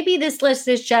maybe this list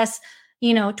is just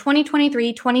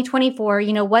 2023, 2024,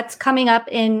 what's coming up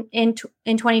in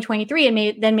 2023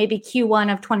 and then maybe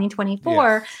Q1 of 2024.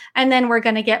 Yes. And then we're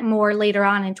going to get more later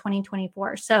on in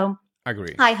 2024. So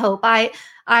agree. I hope.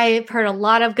 I've heard a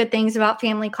lot of good things about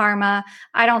Family Karma.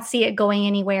 I don't see it going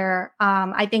anywhere.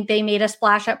 I think they made a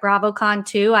splash at BravoCon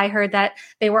too. I heard that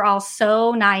they were all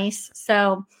so nice.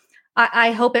 So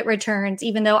I hope it returns,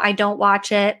 even though I don't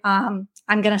watch it. I'm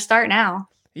going to start now.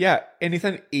 Yeah, and it's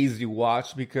an easy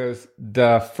watch because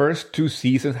the first 2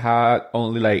 seasons had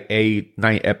only like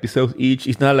 8-9 episodes each.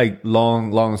 It's not like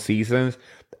long seasons,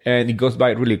 and it goes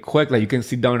by really quick. Like you can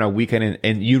sit down on a weekend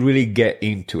and you really get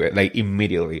into it like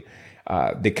immediately.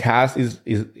 The cast is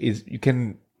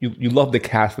you love the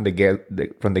cast from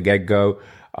the get go.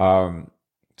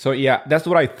 So yeah, that's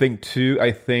what I think too.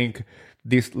 I think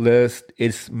this list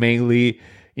is mainly,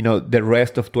 the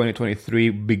rest of 2023,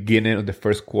 beginning of the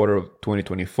first quarter of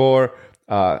 2024.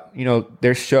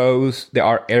 There's shows that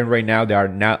are airing right now that are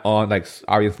not on, like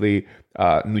obviously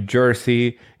New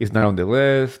Jersey is not on the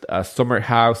list. Summer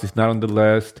House is not on the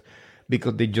list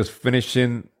because they just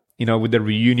finishing, with the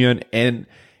reunion. And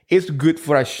it's good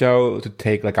for a show to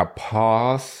take like a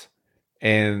pause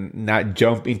and not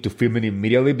jump into filming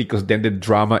immediately because then the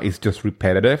drama is just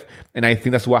repetitive. And I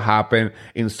think that's what happened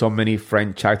in so many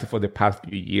franchises for the past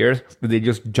few years. They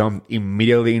just jumped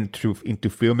immediately into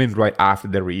filming right after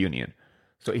the reunion.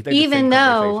 So it's like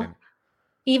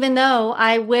even though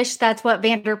I wish that's what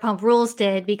Vanderpump Rules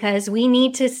did, because we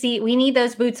need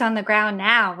those boots on the ground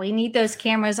now. We need those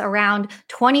cameras around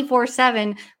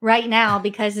 24/7 right now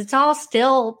because it's all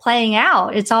still playing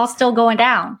out. It's all still going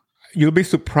down. You'll be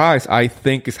surprised. I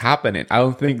think it's happening. I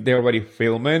don't think they're already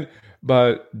filming,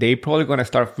 but they probably gonna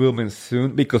start filming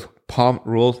soon because Palm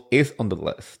Rules is on the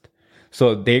list.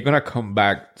 So they're gonna come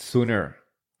back sooner.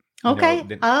 Okay.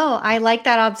 Oh, I like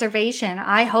that observation.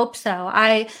 I hope so.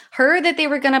 I heard that they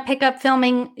were going to pick up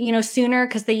filming, sooner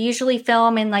because they usually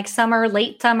film in like summer,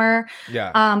 late summer.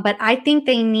 Yeah. But I think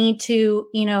they need to,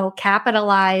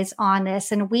 capitalize on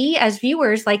this. And we as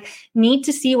viewers, like, need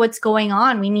to see what's going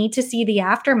on. We need to see the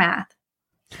aftermath.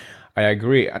 I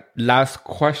agree. Last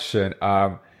question.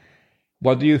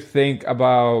 What do you think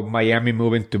about Miami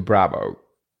moving to Bravo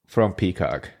from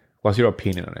Peacock? What's your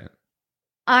opinion on it?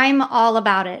 I'm all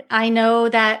about it. I know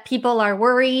that people are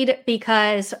worried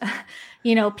because,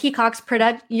 Peacock's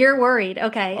you're worried.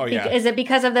 Okay. Oh, yeah. Is it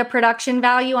because of the production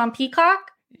value on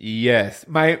Peacock? Yes.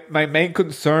 My main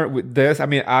concern with this, I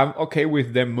mean, I'm okay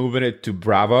with them moving it to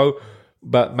Bravo,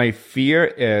 but my fear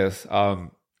is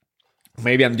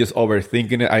maybe I'm just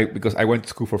overthinking it because I went to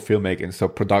school for filmmaking. So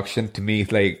production to me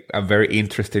is like a very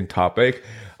interesting topic.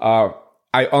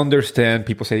 I understand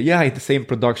people say, yeah, it's the same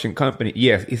production company.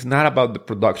 Yes, it's not about the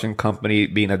production company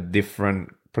being a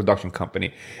different production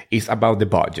company. It's about the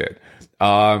budget.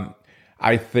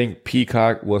 I think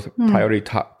Peacock was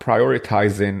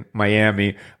prioritizing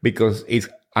Miami because it's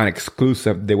an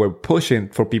exclusive. They were pushing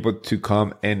for people to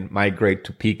come and migrate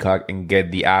to Peacock and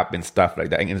get the app and stuff like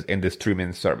that in the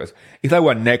streaming service. It's like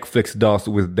what Netflix does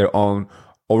with their own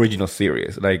original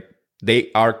series. Like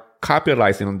they are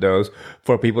capitalizing on those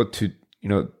for people to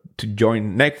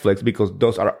join Netflix because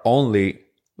those are only,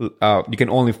 you can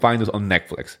only find those on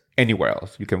Netflix. Anywhere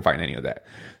else, you can find any of that.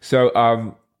 So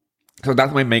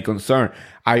that's my main concern.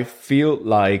 I feel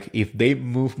like if they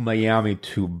move Miami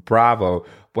to Bravo,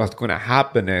 what's going to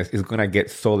happen is it's going to get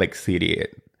Salt Lake City.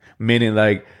 Meaning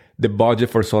like the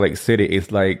budget for Salt Lake City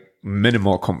is like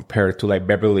minimal compared to like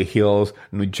Beverly Hills,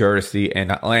 New Jersey,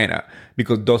 and Atlanta,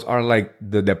 because those are like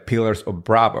the pillars of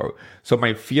Bravo. So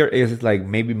my fear is like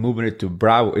maybe moving it to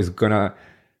Bravo is gonna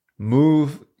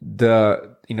move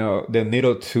the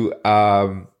needle to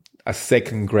a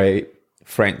second grade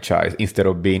franchise instead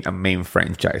of being a main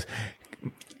franchise.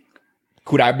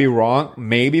 Could I be wrong?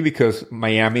 Maybe because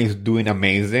Miami is doing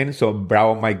amazing, so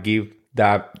Bravo might give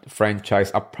that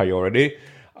franchise a priority.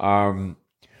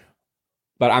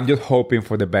 But I'm just hoping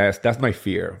for the best. That's my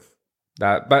fear.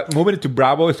 But moving it to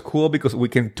Bravo is cool because we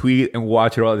can tweet and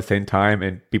watch it all at the same time,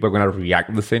 and people are gonna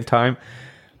react at the same time.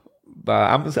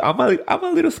 But I'm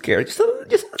a little scared, just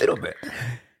a little bit.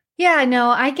 Yeah, no,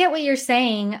 I get what you're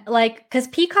saying. Like, because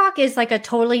Peacock is like a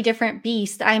totally different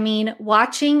beast. I mean,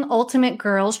 watching Ultimate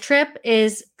Girls Trip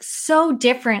is so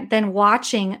different than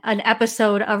watching an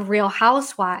episode of Real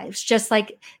Housewives. Just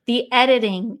like the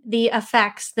editing, the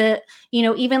effects,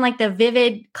 even like the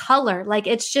vivid color, like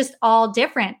it's just all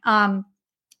different.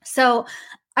 So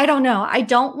I don't know. I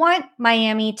don't want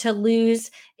Miami to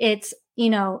lose its,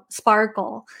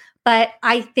 sparkle. But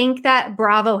I think that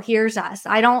Bravo hears us.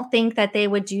 I don't think that they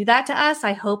would do that to us.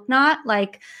 I hope not.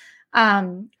 Like,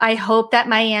 I hope that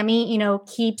Miami,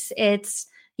 keeps its,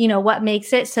 what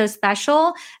makes it so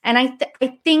special. And I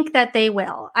think that they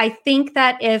will. I think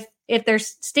that if they're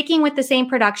sticking with the same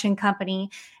production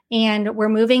company and we're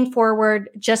moving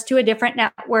forward just to a different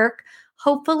network,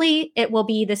 hopefully it will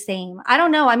be the same. I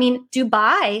don't know. I mean,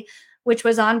 Dubai, which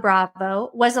was on Bravo,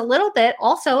 was a little bit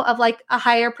also of like a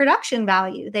higher production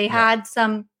value. They had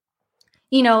some,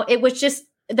 it was just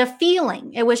the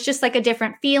feeling. It was just like a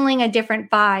different feeling, a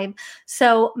different vibe.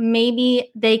 So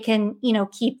maybe they can,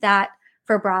 keep that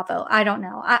for Bravo. I don't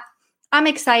know. I'm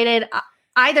excited.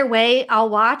 Either way, I'll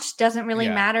watch. Doesn't really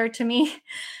matter to me.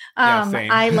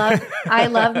 I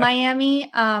love Miami.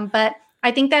 But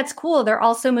I think that's cool. They're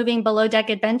also moving Below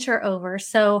Deck Adventure over.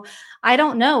 So I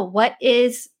don't know what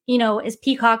is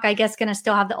Peacock, I guess, going to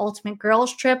still have the Ultimate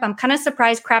Girls Trip? I'm kind of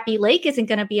surprised Crappy Lake isn't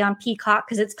going to be on Peacock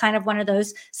because it's kind of one of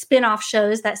those spin-off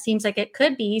shows that seems like it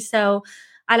could be. So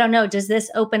I don't know. Does this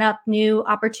open up new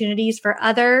opportunities for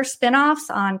other spin-offs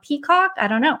on Peacock? I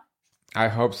don't know. I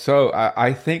hope so.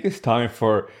 I think it's time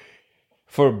for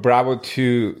Bravo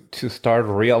to start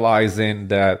realizing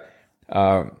that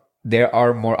there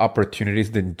are more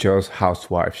opportunities than just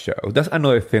housewife shows. That's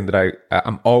another thing that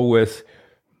I'm always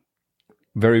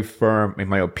very firm in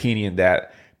my opinion,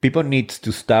 that people need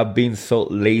to stop being so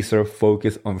laser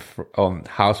focused on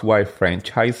housewife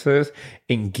franchises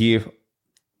and give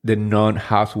the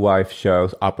non-housewife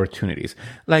shows opportunities.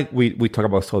 Like we talk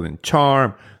about Southern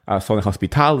Charm, Southern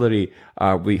Hospitality.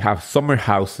 We have Summer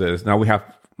Houses. Now we have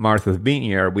Martha's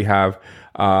Vineyard. We have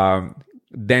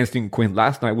Dancing Queen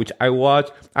last night, which I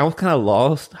watched. I was kind of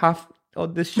lost half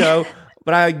of this show,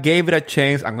 but I gave it a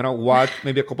chance. I'm going to watch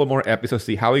maybe a couple more episodes,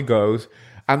 see how it goes.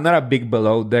 I'm not a big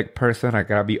Below Deck person. I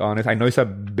gotta be honest. I know it's a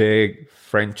big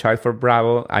franchise for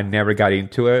Bravo. I never got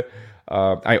into it.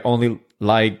 I only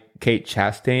like Kate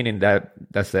Chastain, and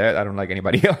that's it. I don't like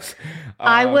anybody else.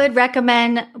 I would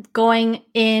recommend going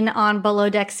in on Below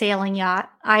Deck Sailing Yacht.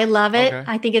 I love it. Okay.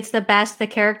 I think it's the best. The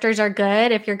characters are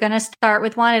good. If you're going to start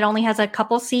with one, it only has a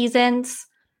couple seasons.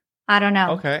 I don't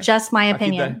know. Okay. Just my I'll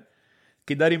opinion.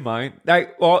 keep that in mind.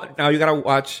 Like, well, now you gotta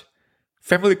watch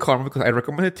Family Karma because I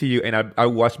recommend it to you, and I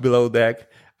watched Below Deck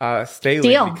Sailing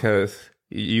Deal. because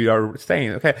you are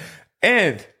staying. Okay,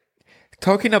 and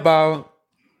talking about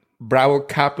Bravo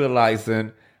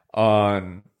capitalizing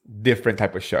on different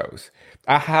type of shows.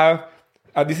 I have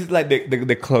this is like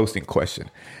the closing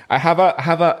question. I have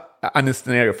a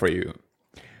scenario for you.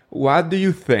 What do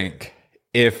you think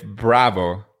if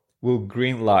Bravo will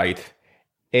greenlight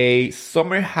a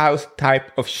summer house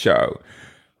type of show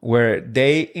where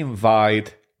they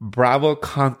invite Bravo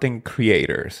content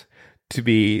creators to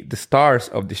be the stars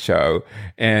of the show?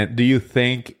 And do you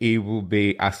think it will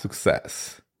be a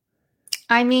success?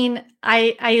 I mean,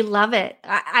 I love it.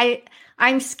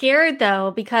 I'm scared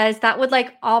though, because that would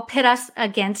like all pit us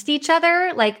against each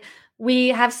other. Like we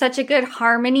have such a good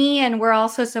harmony and we're all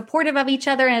so supportive of each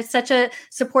other. And it's such a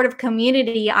supportive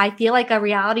community. I feel like a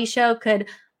reality show could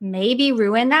maybe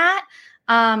ruin that.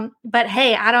 But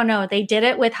hey, I don't know. They did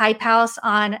it with Hype House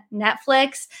on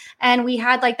Netflix. And we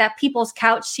had like that People's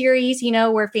Couch series, you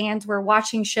know, where fans were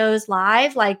watching shows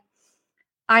live. Like,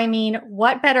 I mean,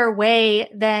 what better way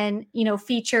than, you know,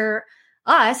 feature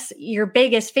us, your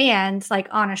biggest fans, like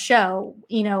on a show,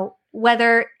 you know,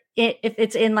 whether if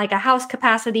it's in like a house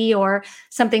capacity or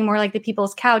something more like the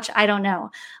People's Couch, I don't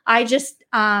know. I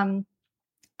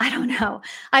don't know.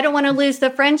 I don't want to lose the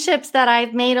friendships that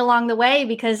I've made along the way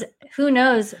because who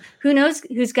knows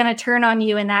who's going to turn on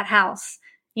you in that house,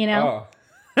 you know?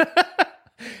 Oh.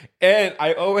 And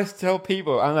I always tell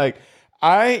people, I'm like,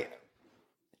 I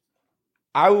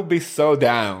would be so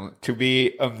down to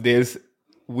be on this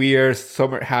weird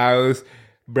summer house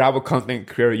Bravo content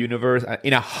creator universe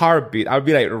in a heartbeat. I'll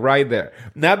be like right there.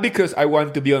 Not because I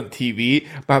want to be on TV,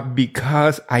 but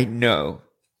because I know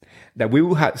that we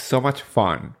will have so much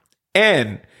fun.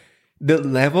 And the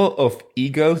level of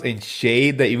egos and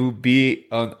shade that it will be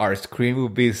on our screen will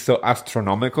be so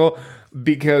astronomical.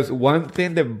 Because one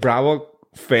thing that Bravo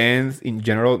fans in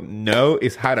general know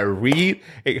is how to read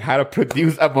and how to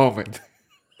produce a moment.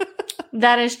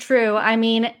 That is true. I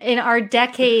mean, in our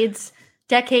decades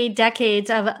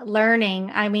of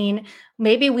learning, I mean,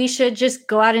 maybe we should just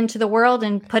go out into the world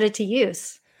and put it to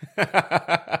use.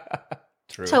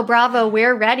 True. So Bravo,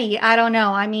 we're ready. I don't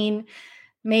know. I mean,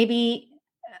 maybe,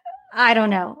 I don't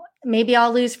know. Maybe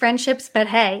I'll lose friendships, but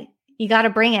hey, you got to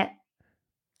bring it.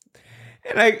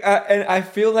 And I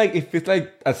feel like if it's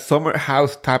like a summer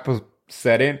house type of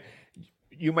setting,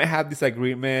 you might have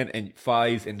disagreement and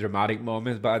fights and dramatic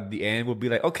moments, but at the end we'll be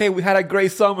like, okay, we had a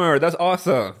great summer. That's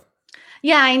awesome.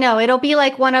 Yeah, I know. It'll be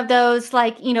like one of those,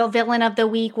 like, you know, villain of the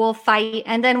week. We'll fight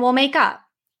and then we'll make up.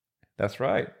 That's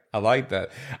right. I like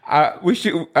that. We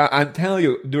should. I'm telling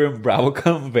you, during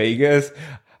BravoCon Vegas,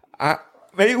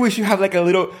 maybe we should have like a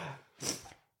little.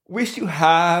 We should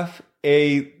have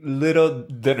a little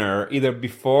dinner either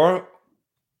before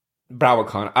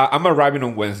BravoCon. I'm arriving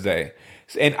on Wednesday,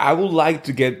 and I would like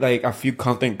to get like a few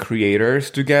content creators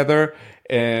together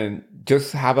and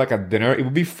just have like a dinner. It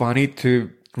would be funny to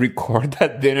record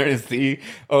that dinner and see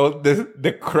all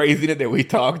the craziness that we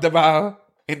talked about,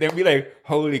 and then be like,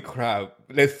 "Holy crap!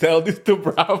 Let's sell this to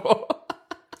Bravo."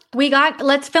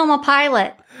 Let's film a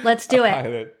pilot. Let's do it.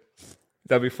 Pilot.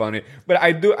 That'd be funny. But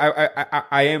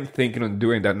I am thinking on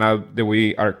doing that now that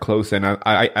we are close, and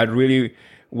I really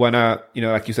wanna, you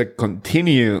know, like you said,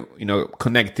 continue, you know,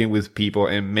 connecting with people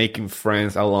and making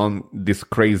friends along this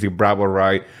crazy Bravo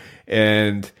ride.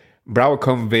 And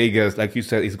BravoCon Vegas, like you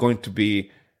said, is going to be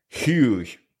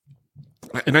huge.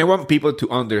 And I want people to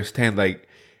understand, like,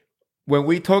 when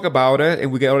we talk about it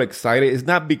and we get all excited, it's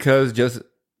not because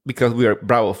we are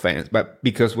Bravo fans, but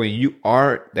because when you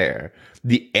are there,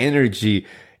 the energy,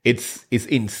 it's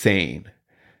insane.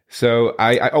 So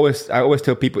I always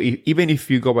tell people, even if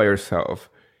you go by yourself,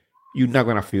 you're not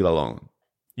gonna feel alone.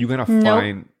 You're gonna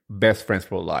find best friends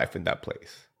for life in that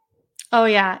place. Oh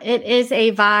yeah, it is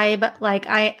a vibe. Like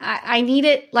I need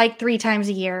it like 3 times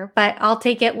a year, but I'll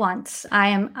take it once.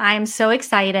 I'm so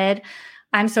excited.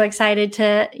 I'm so excited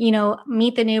to, you know,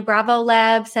 meet the new Bravo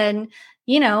Lebs and,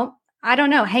 you know, I don't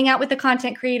know, hang out with the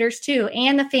content creators too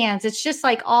and the fans. It's just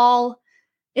like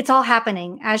it's all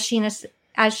happening, as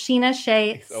Sheena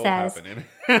Shea says.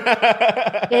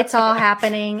 It's all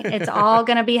happening. It's all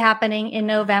going to be happening in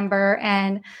November,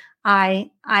 and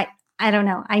I I don't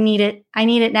know. I need it. I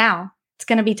need it now. It's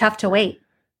going to be tough to wait.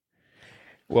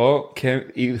 Well,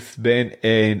 Kim, it's been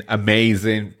an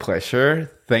amazing pleasure.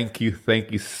 Thank you.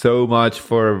 Thank you so much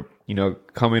for,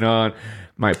 coming on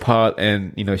my pod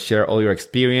and, share all your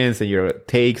experience and your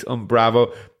takes on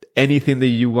Bravo. Anything that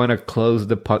you want to close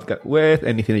the podcast with,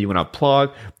 anything that you want to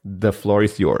plug, the floor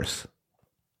is yours.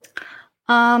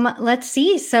 Let's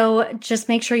see. So just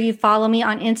make sure you follow me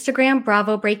on Instagram,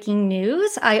 Bravo Breaking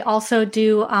News. I also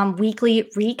do weekly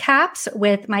recaps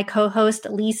with my co-host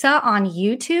Lisa on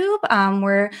YouTube.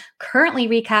 We're currently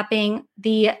recapping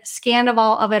the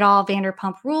Scandoval of It All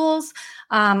Vanderpump Rules.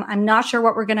 I'm not sure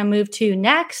what we're going to move to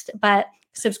next, but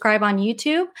subscribe on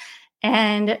YouTube.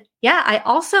 And yeah, I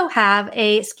also have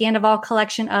a Scandoval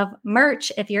collection of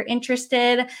merch. If you're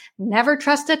interested, never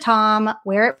trust a Tom,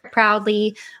 wear it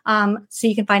proudly. So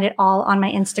you can find it all on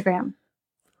my Instagram.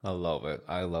 I love it.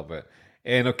 I love it.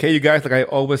 And okay, you guys, like I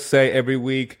always say every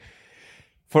week,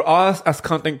 for us as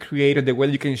content creators, the way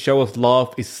you can show us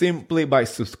love is simply by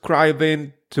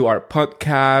subscribing to our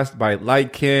podcast, by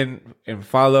liking and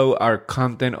follow our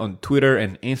content on Twitter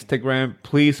and Instagram.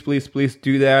 Please, please, please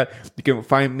do that. You can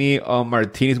find me on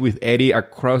Martinez with Eddie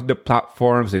across the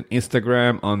platforms in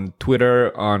Instagram, on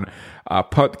Twitter, on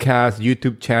podcast,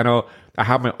 YouTube channel. I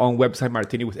have my own website,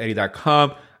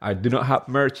 martinezwitheddie.com. I do not have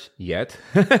merch yet,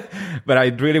 but I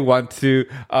really want to.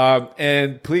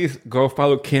 And please go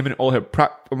follow Kim on all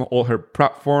her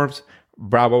platforms,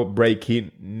 Bravo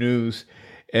Breaking News.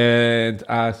 And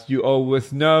as you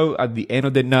always know, at the end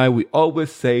of the night, we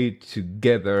always say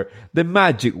together the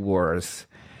magic words.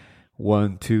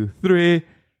 1, 2, 3.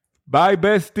 Bye,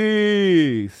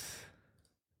 besties.